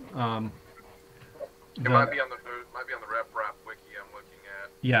Lulzbot. It might be on the RepRap wiki I'm looking at.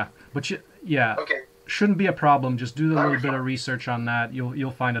 Yeah, but Okay. shouldn't be a problem. Just do a little bit of research on that.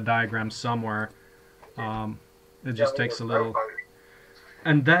 You'll find a diagram somewhere. It just takes a little.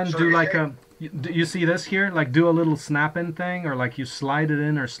 And then So do you like think- you see this here? Like do a little snap-in thing, or like you slide it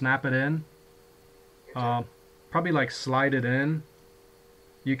in or snap it in. Probably like slide it in.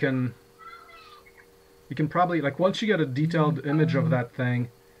 You can probably, like, once you get a detailed image of that thing,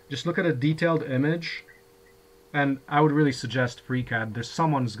 just look at a detailed image. And I would really suggest FreeCAD. There's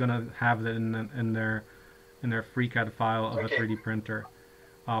someone's gonna have that in their FreeCAD file of a Okay. 3D printer.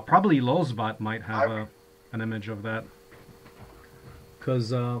 Probably Lulzbot might have an image of that.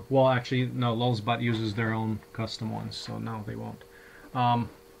 Because, well, actually, no, Lulzbot uses their own custom ones, so no, they won't.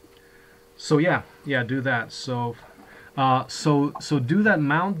 So yeah, do that. So do that.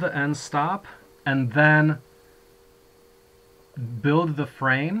 Mount the end stop, and then build the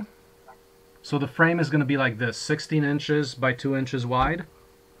frame. So the frame is going to be like this, 16 inches by 2 inches wide.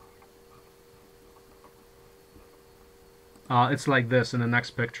 It's like this in the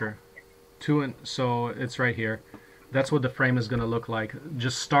next picture. So it's right here. That's what the frame is going to look like.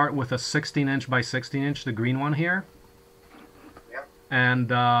 Just start with a 16 inch by 16 inch, the green one here. Yeah. And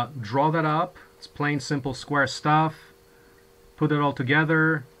draw that up. It's plain, simple, square stuff. Put it all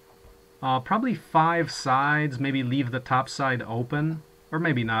together. Probably 5 sides. Maybe leave the top side open. Or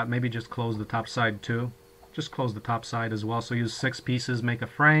maybe not. Maybe just close the top side too. Just close the top side as well. So use 6 pieces, make a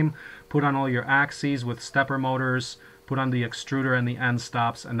frame. Put on all your axes with stepper motors. Put on the extruder and the end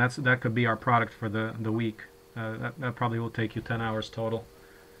stops. And that could be our product for the week. That probably will take you 10 hours total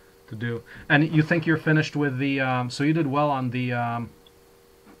to do. And you think you're finished with the... so you did well on the...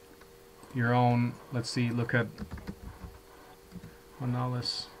 your own... Let's see, look at...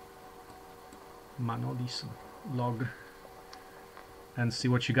 Manolis log. And see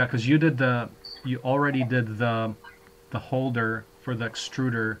what you got. Because you already did the holder for the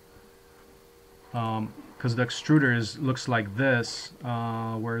extruder. Because the extruder looks like this.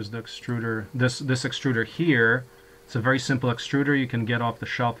 Where's the extruder? This extruder here. It's a very simple extruder. You can get off the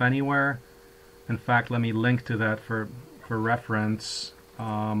shelf anywhere. In fact, let me link to that for reference.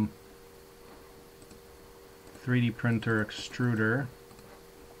 3D printer extruder.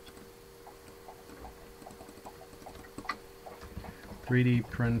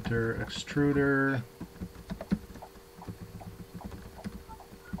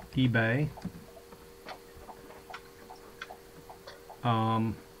 eBay.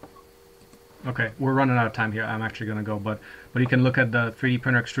 Okay, we're running out of time here. I'm actually gonna go, but you can look at the 3D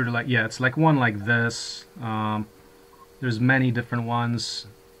printer extruder. Like, yeah, it's like one like this. There's many different ones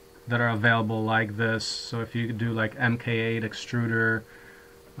that are available like this. So if you do like MK8 extruder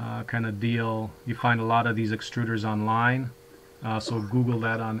kind of deal, you find a lot of these extruders online. So Google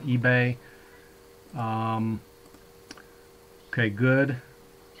that on eBay. Okay, good.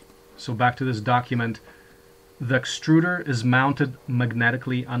 So back to this document. The extruder is mounted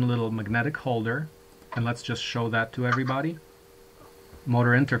magnetically on a little magnetic holder. And let's just show that to everybody.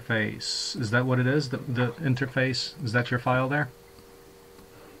 Motor interface. Is that what it is? The interface? Is that your file there?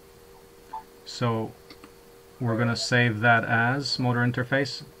 So we're going to save that as motor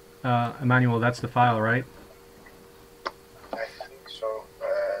interface. Emmanuel, that's the file, right? I think so.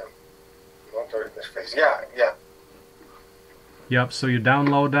 Motor interface. Yeah. Yep, so you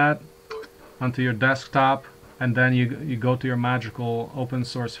download that onto your desktop, and then you go to your magical open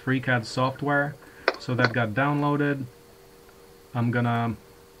source FreeCAD software. So that got downloaded. I'm gonna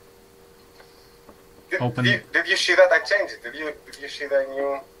open. Did you see that I changed it? Did you see the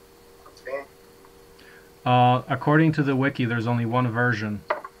new thing? According to the wiki, there's only one version.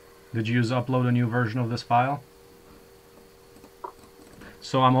 Did you upload a new version of this file?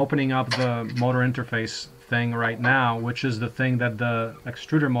 So I'm opening up the motor interface thing right now, which is the thing that the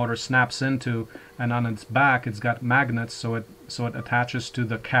extruder motor snaps into, and on its back it's got magnets, so it attaches to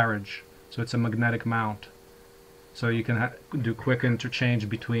the carriage. So it's a magnetic mount. So you can do quick interchange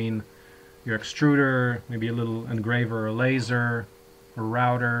between your extruder, maybe a little engraver or laser, or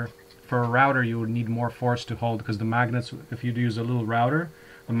router. For a router, you would need more force to hold because the magnets, if you use a little router,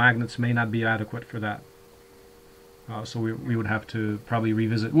 the magnets may not be adequate for that. So we would have to probably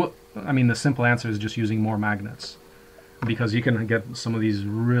revisit. Well, I mean, the simple answer is just using more magnets, because you can get some of these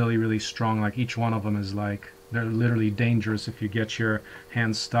really, really strong. Like each one of them is like, they're literally dangerous if you get your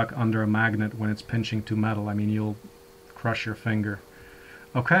hand stuck under a magnet when it's pinching to metal. I mean, you'll crush your finger.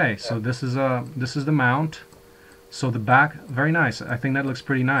 Okay, so this is the mount. So the back, very nice. I think that looks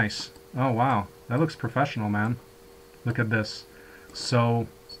pretty nice. Oh wow, that looks professional, man. Look at this. So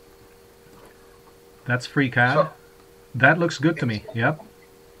that's FreeCAD. So, that looks good to me. Yep.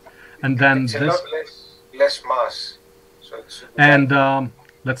 And then it's this. a lot less mass. So it should be And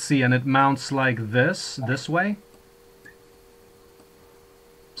let's see, and it mounts like this way.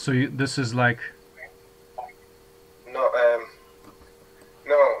 So this is like.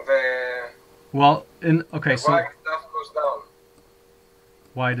 no, the Well, okay, so white stuff goes down.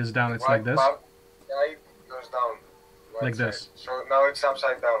 wide is down. It's White like this. part, right, goes down. Right Like side. this. So now it's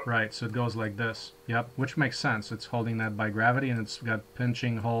upside down. Right, so it goes like this. Yep, which makes sense. It's holding that by gravity, and it's got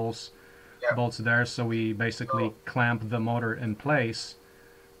pinching holes, Yeah. bolts there. So we basically So- clamp the motor in place.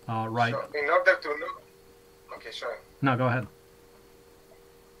 Right. So in order to not, okay, sorry. No, go ahead.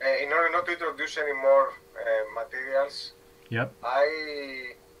 In order not to introduce any more materials, Yep.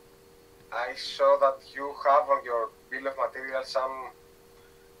 I saw that you have on your bill of materials some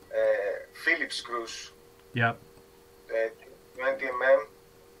Phillips screws, Yep. 20 mm,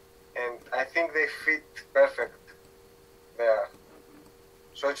 and I think they fit perfect there.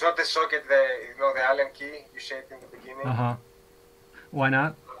 So it's not the socket, the Allen key you said in the beginning. Uh-huh. Why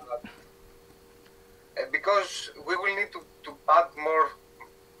not? Because we will need to add more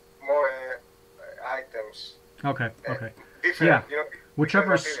items. Okay, okay. Different, Yeah. you know,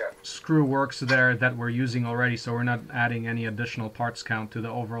 Whichever different material. screw works there that we're using already, so we're not adding any additional parts count to the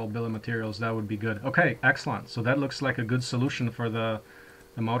overall bill of materials, that would be good. Okay, excellent. So that looks like a good solution for the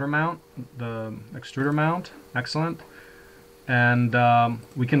motor mount, the extruder mount. Excellent. And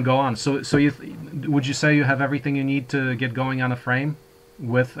we can go on. So would you say you have everything you need to get going on a frame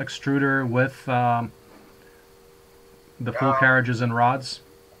with extruder, with the full carriages and rods?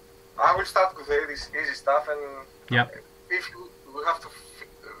 I will start with the easy stuff, and Yep. if we have to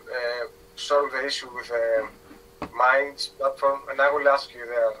solve the issue with Minds platform, and I will ask you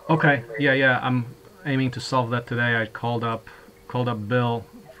there. Okay. Yeah. I'm aiming to solve that today. I called up Bill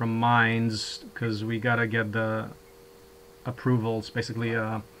from Mines because we gotta get the approvals, basically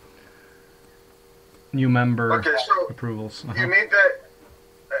new member Okay, so approvals. you need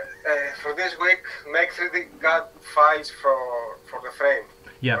for this week make 3D CAD files for the frame.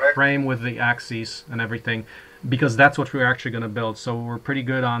 Yeah, correct? frame with the axes and everything, because that's what we're actually going to build. So we're pretty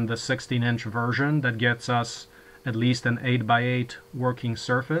good on the 16-inch version that gets us at least an 8x8 working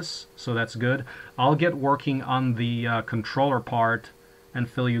surface, so that's good. I'll get working on the controller part and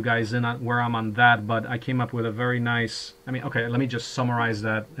fill you guys in on where I'm on that, but I came up with a very nice, okay, let me just summarize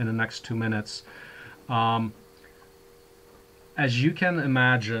that in the next 2 minutes. As you can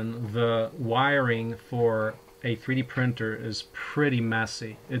imagine, the wiring for a 3D printer is pretty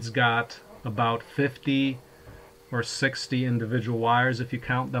messy. It's got about 50 or 60 individual wires if you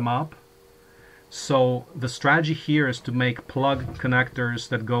count them up. So the strategy here is to make plug connectors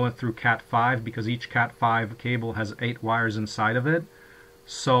that go through Cat5, because each Cat5 cable has 8 wires inside of it.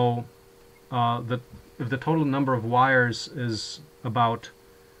 So if the total number of wires is about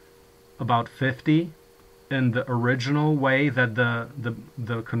 50 in the original way that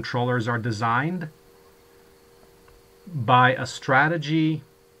the controllers are designed, by a strategy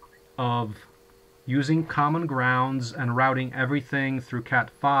of using common grounds and routing everything through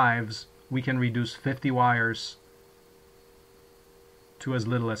Cat5s, we can reduce 50 wires to as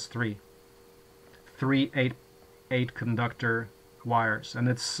little as 3 8 conductor wires. And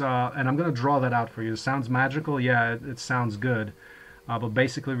it's and I'm going to draw that out for you. It sounds magical. Yeah, it sounds good. But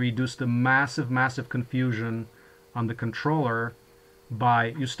basically reduce the massive confusion on the controller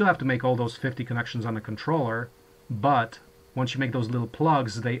by, you still have to make all those 50 connections on the controller, but once you make those little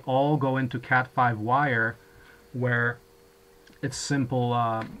plugs, they all go into Cat5 wire, where it's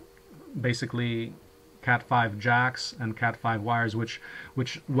simple, basically Cat5 jacks and Cat5 wires, which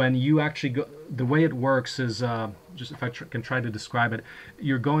when you actually go, the way it works is, just if I can try to describe it,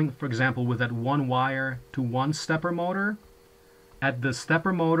 you're going, for example, with that one wire to one stepper motor. At the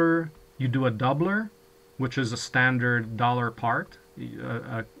stepper motor, you do a doubler, which is a standard dollar part,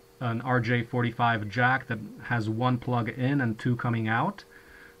 an RJ45 jack that has one plug in and 2 coming out.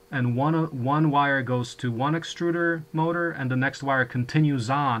 and one wire goes to one extruder motor, and the next wire continues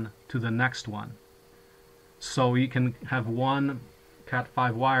on to the next one. So you can have one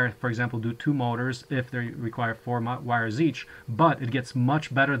Cat5 wire, for example, do 2 motors if they require 4 wires each, but it gets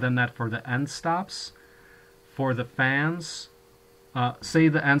much better than that for the end stops. For the fans, say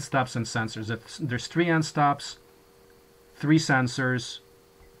the end stops and sensors. If there's 3 end stops, 3 sensors,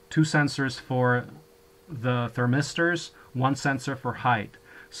 2 sensors for the thermistors, 1 sensor for height.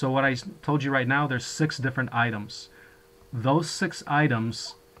 So what I told you right now, there's 6 different items. Those 6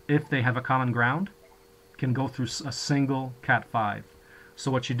 items, if they have a common ground, can go through a single Cat5.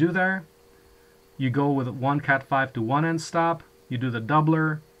 So what you do there, you go with one Cat5 to one end stop, you do the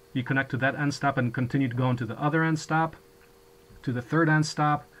doubler, you connect to that end stop and continue to go into the other end stop, to the third end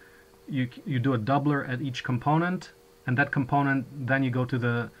stop, you do a doubler at each component, and that component, then you go to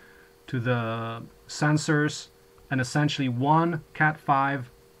the sensors, and essentially one Cat5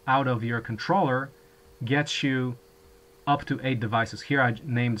 out of your controller gets you up to 8 devices. Here I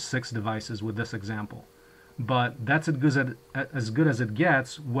named 6 devices with this example. But that's as good as it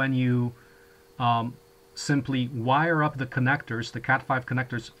gets when you simply wire up the connectors, the Cat5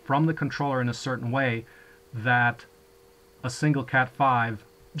 connectors, from the controller in a certain way that a single Cat5,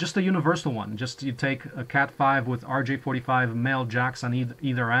 just a universal one, just you take a Cat5 with RJ45 male jacks on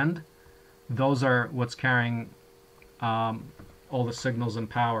either end, those are what's carrying all the signals and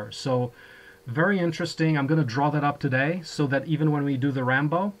power. So very interesting. I'm going to draw that up today so that even when we do the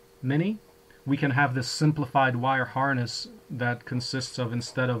Rambo Mini, we can have this simplified wire harness that consists of,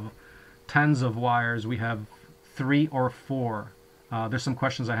 instead of tens of wires, we have 3 or 4. There's some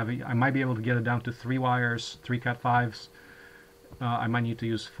questions I have. I might be able to get it down to 3 wires, 3 Cat5s. I might need to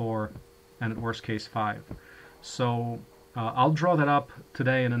use 4, and at worst case 5. So I'll draw that up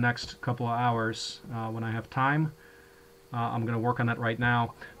today in the next couple of hours when I have time. I'm going to work on that right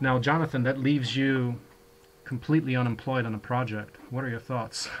now. Now, Jonathan, that leaves you completely unemployed on a project. What are your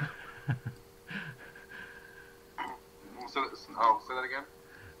thoughts? Say that again?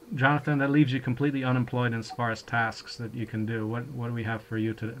 Jonathan, that leaves you completely unemployed as far as tasks that you can do. What do we have for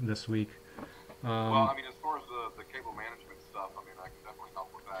you this week? Well, I mean, as far as the cable management stuff, I mean, I can definitely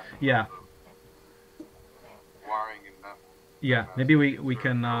help with that. Yeah. Wiring and that. Yeah, maybe we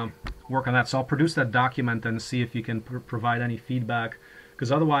can work on that. So I'll produce that document and see if you can provide any feedback.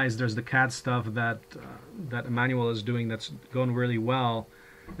 Because otherwise, there's the CAD stuff that Emmanuel is doing that's going really well,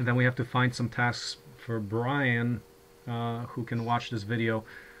 and then we have to find some tasks for Brian, who can watch this video.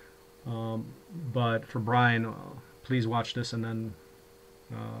 But for Brian, please watch this, and then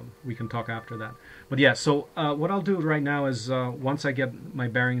we can talk after that. But yeah, so what I'll do right now is once I get my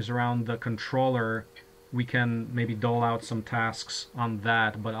bearings around the controller, we can maybe dole out some tasks on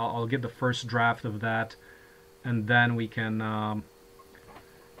that. But I'll get the first draft of that, and then we can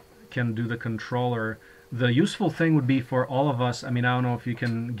do the controller. The useful thing would be for all of us, I mean, I don't know if you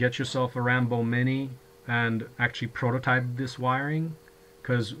can get yourself a Rambo Mini and actually prototype this wiring,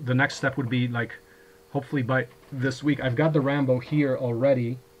 because the next step would be, like, hopefully by this week, I've got the Rambo here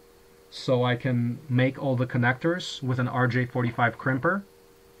already, so I can make all the connectors with an RJ45 crimper,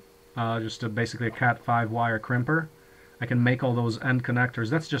 just basically a Cat5 wire crimper. I can make all those end connectors.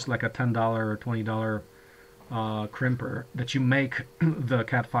 That's just like a $10 or $20 crimper that you make the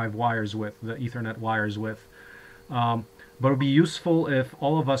Cat5 wires with, the Ethernet wires with. But it would be useful if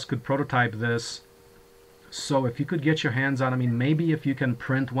all of us could prototype this. So if you could get your hands on, I mean, maybe if you can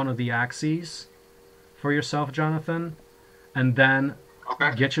print one of the axes for yourself, Jonathan, and then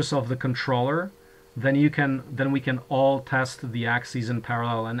get yourself the controller, then we can all test the axes in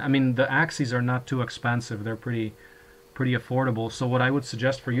parallel. And I mean, the axes are not too expensive; they're pretty affordable. So what I would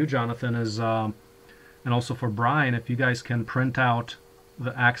suggest for you, Jonathan, is and also for Brian, if you guys can print out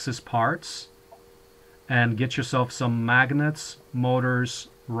the axis parts and get yourself some magnets, motors,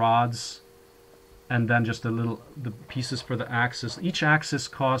 rods, and then just the pieces for the axis. Each axis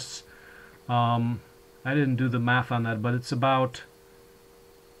costs, I didn't do the math on that, but it's about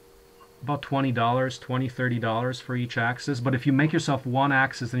 $20, $30 for each axis. But if you make yourself one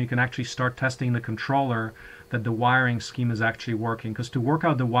axis, then you can actually start testing the controller that the wiring scheme is actually working. Because to work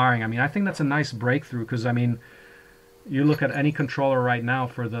out the wiring, I mean, I think that's a nice breakthrough, because, I mean, you look at any controller right now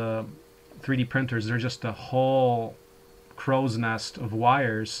for the 3D printers, they're just a whole crow's nest of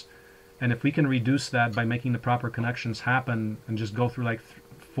wires. And if we can reduce that by making the proper connections happen and just go through like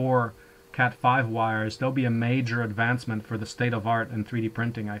 4 Cat5 wires, there'll be a major advancement for the state of art in 3D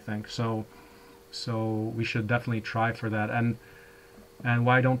printing, I think. So we should definitely try for that. And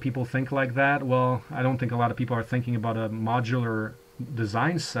why don't people think like that? Well, I don't think a lot of people are thinking about a modular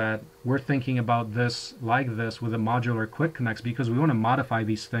design set, we're thinking about this like this with a modular quick connects because we want to modify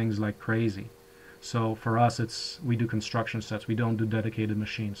these things like crazy. So for us, we do construction sets. We don't do dedicated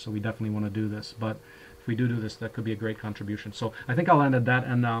machines. So we definitely want to do this. But if we do this, that could be a great contribution. So I think I'll end at that,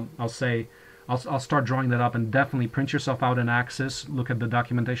 and I'll start drawing that up, and definitely print yourself out an axis, look at the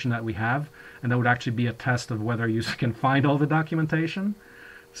documentation that we have, and that would actually be a test of whether you can find all the documentation.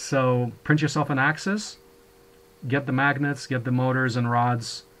 So print yourself an axis, get the magnets, get the motors and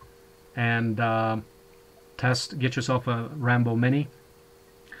rods, and get yourself a Rambo Mini,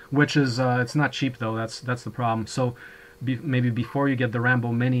 which is it's not cheap though. That's the problem. So maybe before you get the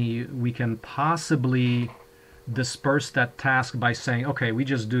Rambo Mini, we can possibly disperse that task by saying, okay, we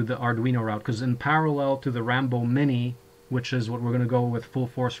just do the Arduino route, because in parallel to the Rambo Mini, which is what we're going to go with full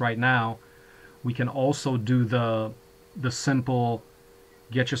force right now, we can also do the simple,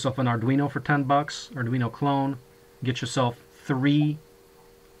 get yourself an Arduino for $10, Arduino clone, get yourself 3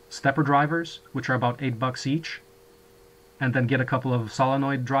 stepper drivers, which are about $8 each, and then get a couple of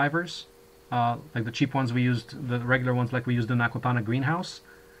solenoid drivers, like the cheap ones we used, the regular ones like we used in Aquaponic Greenhouse,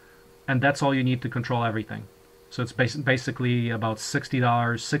 and that's all you need to control everything. So it's basically about $60,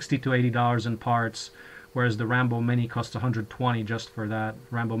 $60 to $80 in parts, whereas the Rambo Mini costs $120 just for that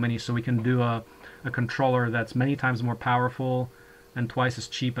Rambo Mini. So we can do a controller that's many times more powerful and twice as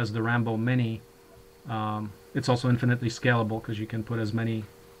cheap as the Rambo Mini. It's also infinitely scalable because you can put as many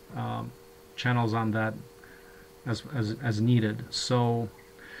channels on that as needed. So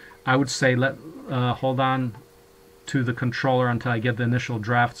I would say hold on to the controller until I get the initial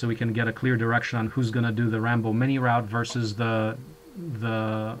draft, so we can get a clear direction on who's going to do the Rambo Mini route versus the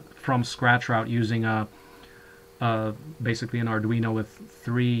from scratch route using basically an Arduino with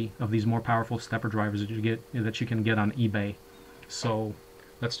 3 of these more powerful stepper drivers that you can get on eBay. So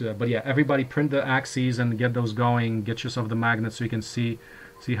let's do that. But yeah, everybody print the axes and get those going. Get yourself the magnets so you can see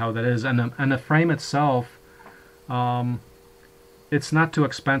how that is. And the frame itself, it's not too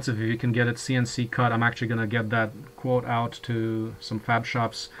expensive if you can get it CNC cut. I'm actually going to get that quote out to some fab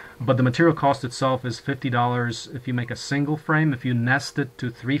shops. But the material cost itself is $50 if you make a single frame. If you nest it to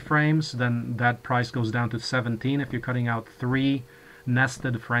 3 frames, then that price goes down to $17 if you're cutting out 3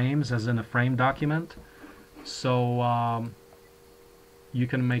 nested frames, as in a frame document. So you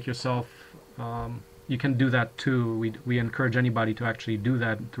can make yourself, you can do that too. We encourage anybody to actually do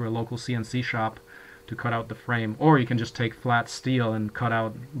that through a local CNC shop to cut out the frame, or you can just take flat steel and cut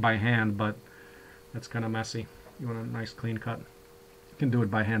out by hand, but that's kind of messy. You want a nice clean cut. You can do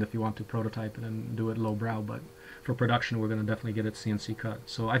it by hand if you want to prototype it and do it lowbrow, but for production we're going to definitely get it CNC cut.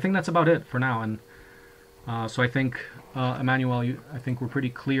 So I think that's about it for now. And so I think Emmanuel, I think we're pretty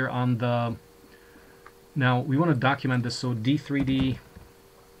clear on the, now we want to document this. So D3D,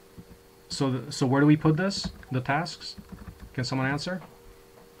 so where do we put this, the tasks? Can someone answer?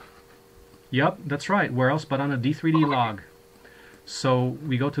 Yep, that's right. Where else but on a D3D log? So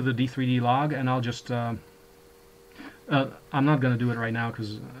we go to the D3D log, and I'll just I'm not going to do it right now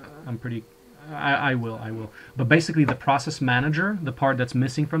because I'm pretty, I will. But basically the process manager, the part that's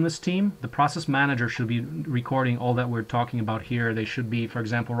missing from this team, the process manager should be recording all that we're talking about here. They should be, for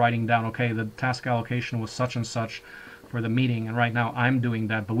example, writing down, okay, the task allocation was such and such for the meeting, and right now I'm doing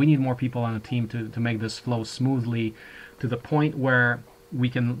that. But we need more people on the team to make this flow smoothly to the point where we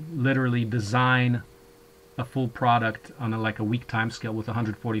can literally design a full product on like a week time scale with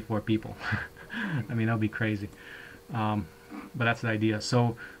 144 people. I mean, that'll be crazy. But that's the idea.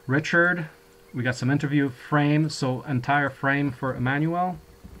 So Richard, we got some interview frame. So entire frame for Emmanuel.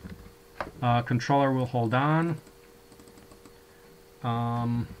 Controller will hold on.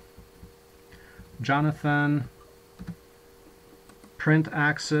 Jonathan, print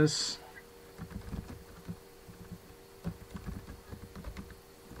axis.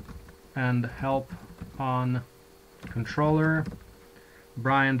 And help on controller.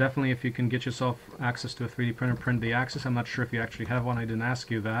 Brian, definitely if you can get yourself access to a 3D printer, print the axis. I'm not sure if you actually have one. I didn't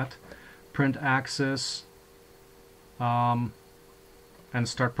ask you that. Print axis and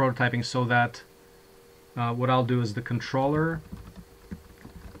start prototyping, so that what I'll do is the controller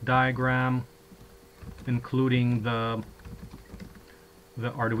diagram, including the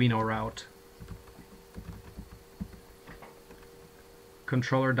Arduino route.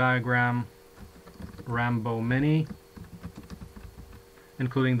 Controller diagram, Rambo Mini,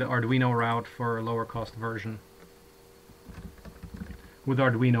 including the Arduino route for a lower cost version. With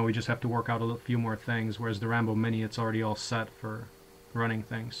Arduino we just have to work out a few more things, whereas the Rambo Mini, it's already all set for running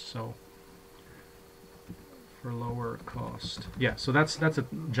things. So for lower cost, yeah, so that's a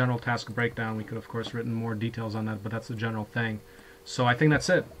general task breakdown. We could of course written more details on that, but that's the general thing. So I think that's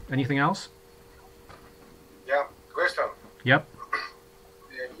it. Anything else? Yeah, question. Yep.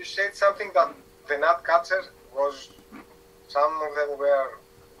 you said something that the nut catcher was, some of them were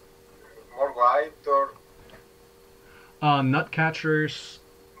more wide, or Nut catchers.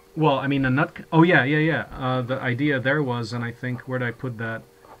 Well, I mean, a nut. Oh yeah, yeah, yeah. The idea there was, and I think where did I put that?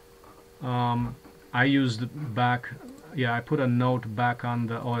 I used back. Yeah, I put a note back on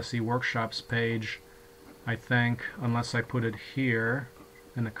the OSE workshops page. I think, unless I put it here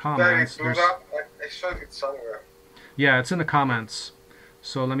in the comments. I saw it somewhere. Yeah, it's in the comments.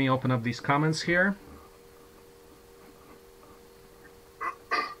 So let me open up these comments here.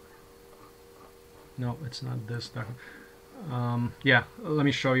 No, it's not this. Yeah, let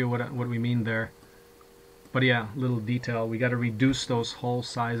me show you what we mean there. But yeah, little detail. We got to reduce those hole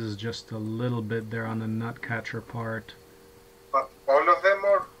sizes just a little bit there on the nut catcher part. But all of them,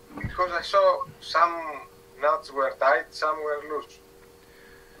 or because I saw some nuts were tight, some were loose.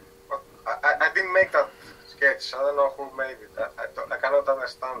 But I didn't make that sketch. I don't know who made it. I cannot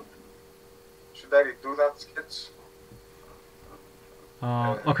understand. Should I redo that sketch?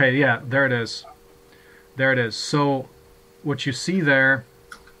 Okay, yeah, there it is. There it is. So what you see there,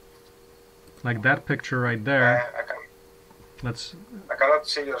 like that picture right there. I cannot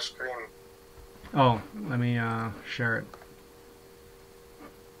see your screen. Oh, let me share it.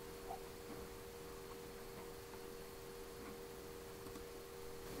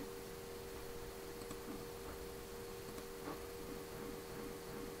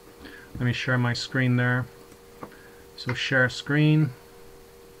 Let me share my screen there. So share screen.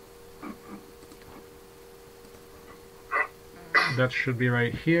 That should be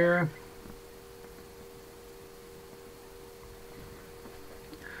right here.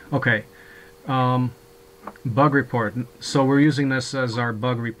 Okay. Bug report. So we're using this as our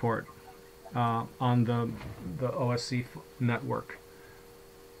bug report on the OSE network.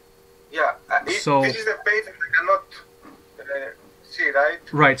 Yeah. So this is the page that I cannot see, right?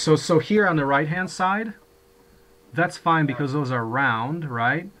 Right. So here on the right-hand side, that's fine because those are round,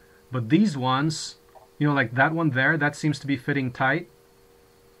 right? But these ones, you know, like that one there, that seems to be fitting tight.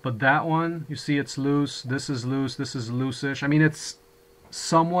 But that one, you see it's loose, this is loose-ish. I mean, it's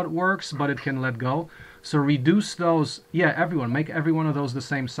somewhat works, but it can let go. So reduce those, yeah, everyone, make every one of those the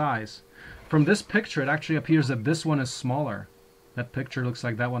same size. From this picture, it actually appears that this one is smaller. That picture looks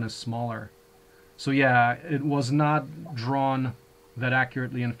like that one is smaller. So yeah, it was not drawn that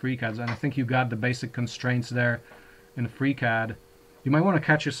accurately in FreeCAD, and I think you got the basic constraints there in FreeCAD. You might want to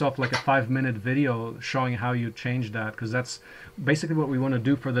catch yourself like a 5-minute video showing how you change that, because that's basically what we want to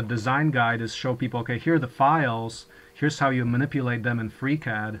do for the design guide, is show people, okay, here are the files, here's how you manipulate them in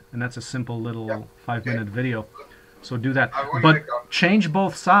FreeCAD, and that's a simple little 5-minute video. So do that. But change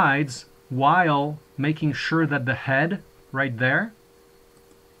both sides while making sure that the head right there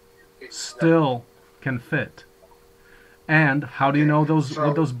still can fit. And how do you know those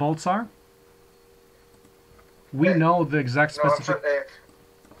what those bolts are? We know the exact specific.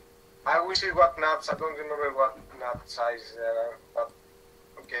 I will see what nuts. I don't remember what nut size there are, but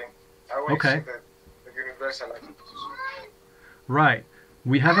okay. I will see the universal. Right.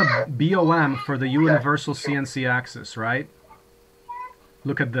 We have a BOM for the universal CNC axis, right?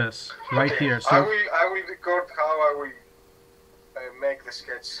 Look at this right here. So I will record how I will make the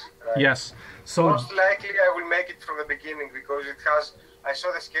sketch. Right? Yes. So most likely I will make it from the beginning, because it has. I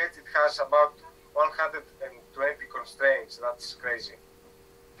saw the sketch. It has about 120 constraints. That's crazy.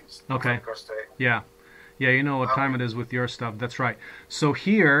 It's okay. Yeah. Yeah, you know what time it is with your stuff. That's right. So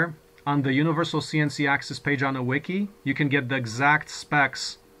here on the Universal CNC Axis page on the wiki, you can get the exact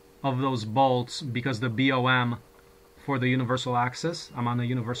specs of those bolts, because the BOM for the Universal Axis, I'm on the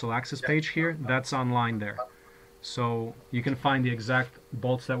Universal Axis page here, that's online there. So you can find the exact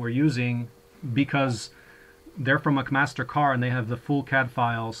bolts that we're using, because they're from a McMaster car and they have the full CAD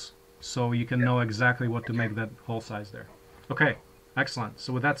files, so you can know exactly what to make that hole size there. Okay, excellent.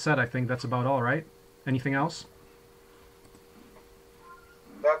 So with that said, I think that's about all, right? Anything else?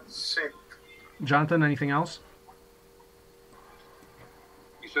 That's it. Jonathan, anything else?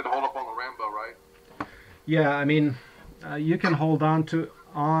 You said hold up on the Rambo, right? Yeah, I mean, you can hold on,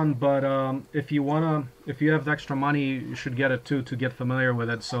 but if you have the extra money, you should get it too, to get familiar with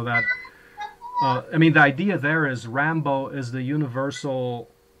it, so that I mean, the idea there is Rambo is the universal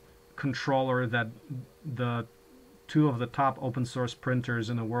controller that the two of the top open source printers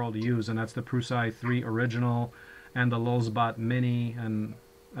in the world use, and that's the Prusa 3 Original and the Lulzbot Mini, and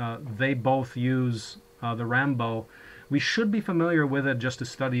they both use the Rambo. We should be familiar with it just to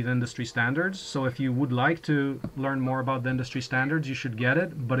study the industry standards, so if you would like to learn more about the industry standards, you should get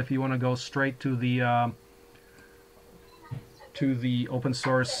it. But if you want to go straight to the open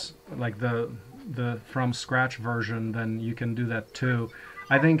source, like the from scratch version, then you can do that too.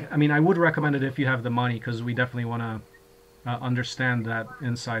 I think, I mean, I would recommend it if you have the money, because we definitely want to understand that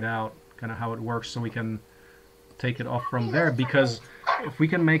inside out, kind of how it works, so we can take it off from there. Because if we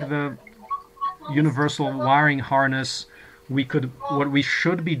can make the universal wiring harness, we could, what we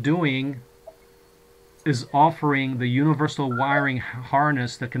should be doing is offering the universal wiring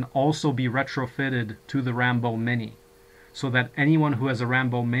harness that can also be retrofitted to the Rambo Mini, so that anyone who has a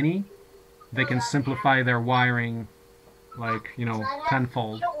Rambo Mini, they can simplify their wiring, like, you know,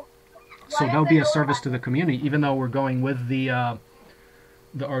 tenfold. So that'll be a service to the community. Even though we're going with the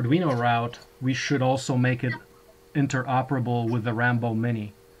Arduino route, we should also make it interoperable with the Rambo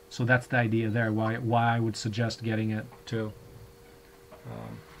Mini. So that's the idea there. Why I would suggest getting it too.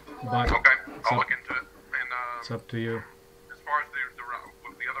 But Okay, I'll look into it. And it's up to you. as far as the route,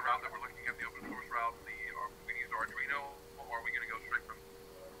 the other route that we're looking at, the open source route, we use Arduino, or are we going to go straight from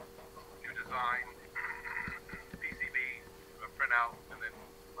new design, PCB, printout, and then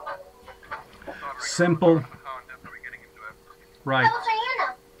Simple. concept? Are we getting into it? Right.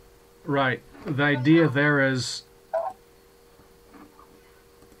 Right. The idea there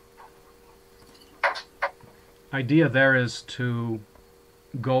is to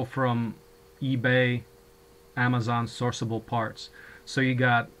go from eBay, Amazon sourceable parts. So you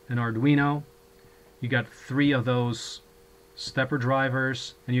got an Arduino, you got 3 of those stepper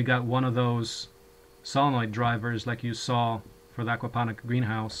drivers, and you got 1 of those solenoid drivers like you saw for the aquaponic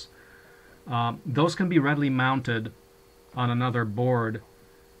greenhouse. Those can be readily mounted on another board.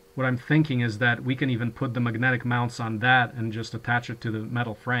 What I'm thinking is that we can even put the magnetic mounts on that and just attach it to the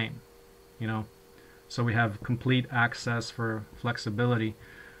metal frame, you know, so we have complete access for flexibility.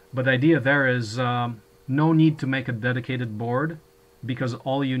 But the idea there is no need to make a dedicated board, because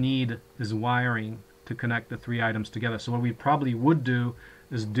all you need is wiring to connect the 3 items together. So what we probably would do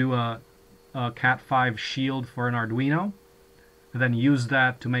is do a Cat5 shield for an Arduino, and then use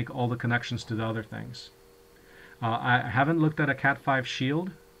that to make all the connections to the other things. I haven't looked at a Cat5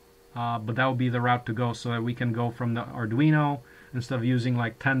 shield, but that would be the route to go, so that we can go from the Arduino, instead of using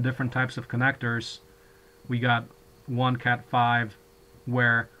like 10 different types of connectors, we got one Cat5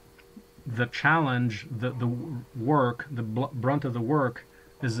 where the challenge, the work, the brunt of the work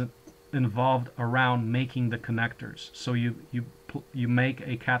is involved around making the connectors. So you make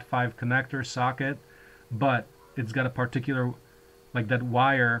a Cat5 connector socket, but it's got a particular, like that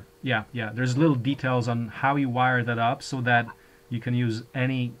wire, yeah, there's little details on how you wire that up so that you can use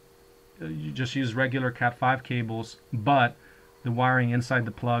any, you just use regular Cat5 cables, but the wiring inside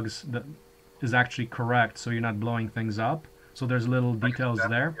the plugs that is actually correct, so you're not blowing things up. So there's little details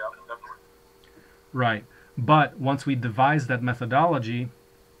there. Right. But once we devise that methodology,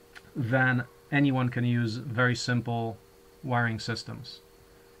 then anyone can use very simple wiring systems.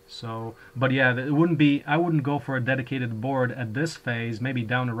 So, but yeah, it wouldn't be, I wouldn't go for a dedicated board at this phase, maybe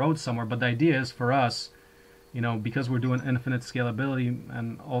down the road somewhere, but the idea is for us, you know, because we're doing infinite scalability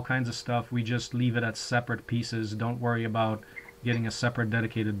and all kinds of stuff, we just leave it at separate pieces. Don't worry about getting a separate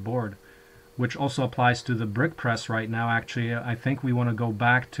dedicated board, which also applies to the brick press right now. Actually, I think we want to go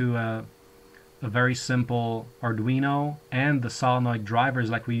back to a very simple Arduino and the solenoid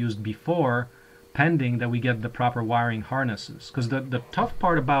drivers like we used before, pending that we get the proper wiring harnesses. Because the tough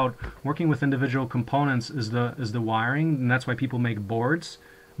part about working with individual components is the wiring, and that's why people make boards,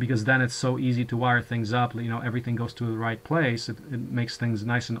 because then it's so easy to wire things up. You know, everything goes to the right place. It makes things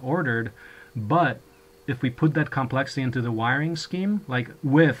nice and ordered. But if we put that complexity into the wiring scheme, like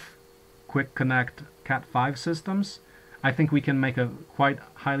with quick connect Cat5 systems, I think we can make a quite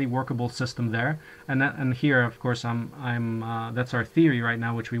highly workable system there. And here, of course, that's our theory right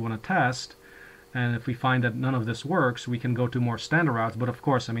now, which we want to test. And if we find that none of this works, we can go to more standard routes. But of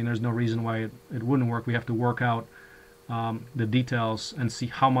course, I mean, there's no reason why it wouldn't work. We have to work out the details and see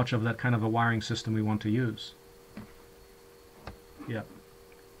how much of that kind of a wiring system we want to use. Yeah.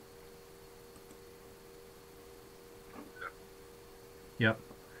 Yep.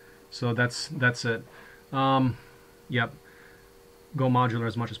 So that's it. Yep. Go modular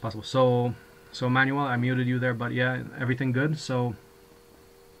as much as possible. So Manuel, I muted you there, but yeah, everything good? So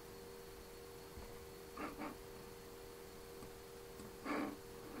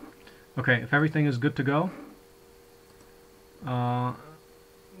okay, if everything is good to go,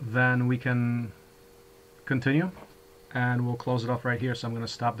 then we can continue, and we'll close it off right here. So I'm going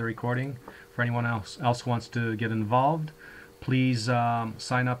to stop the recording. For anyone else who wants to get involved, please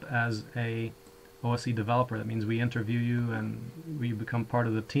sign up as a OSE developer. That means we interview you and we become part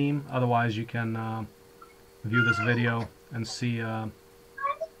of the team. Otherwise, you can view this video and see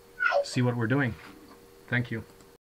what we're doing. Thank you.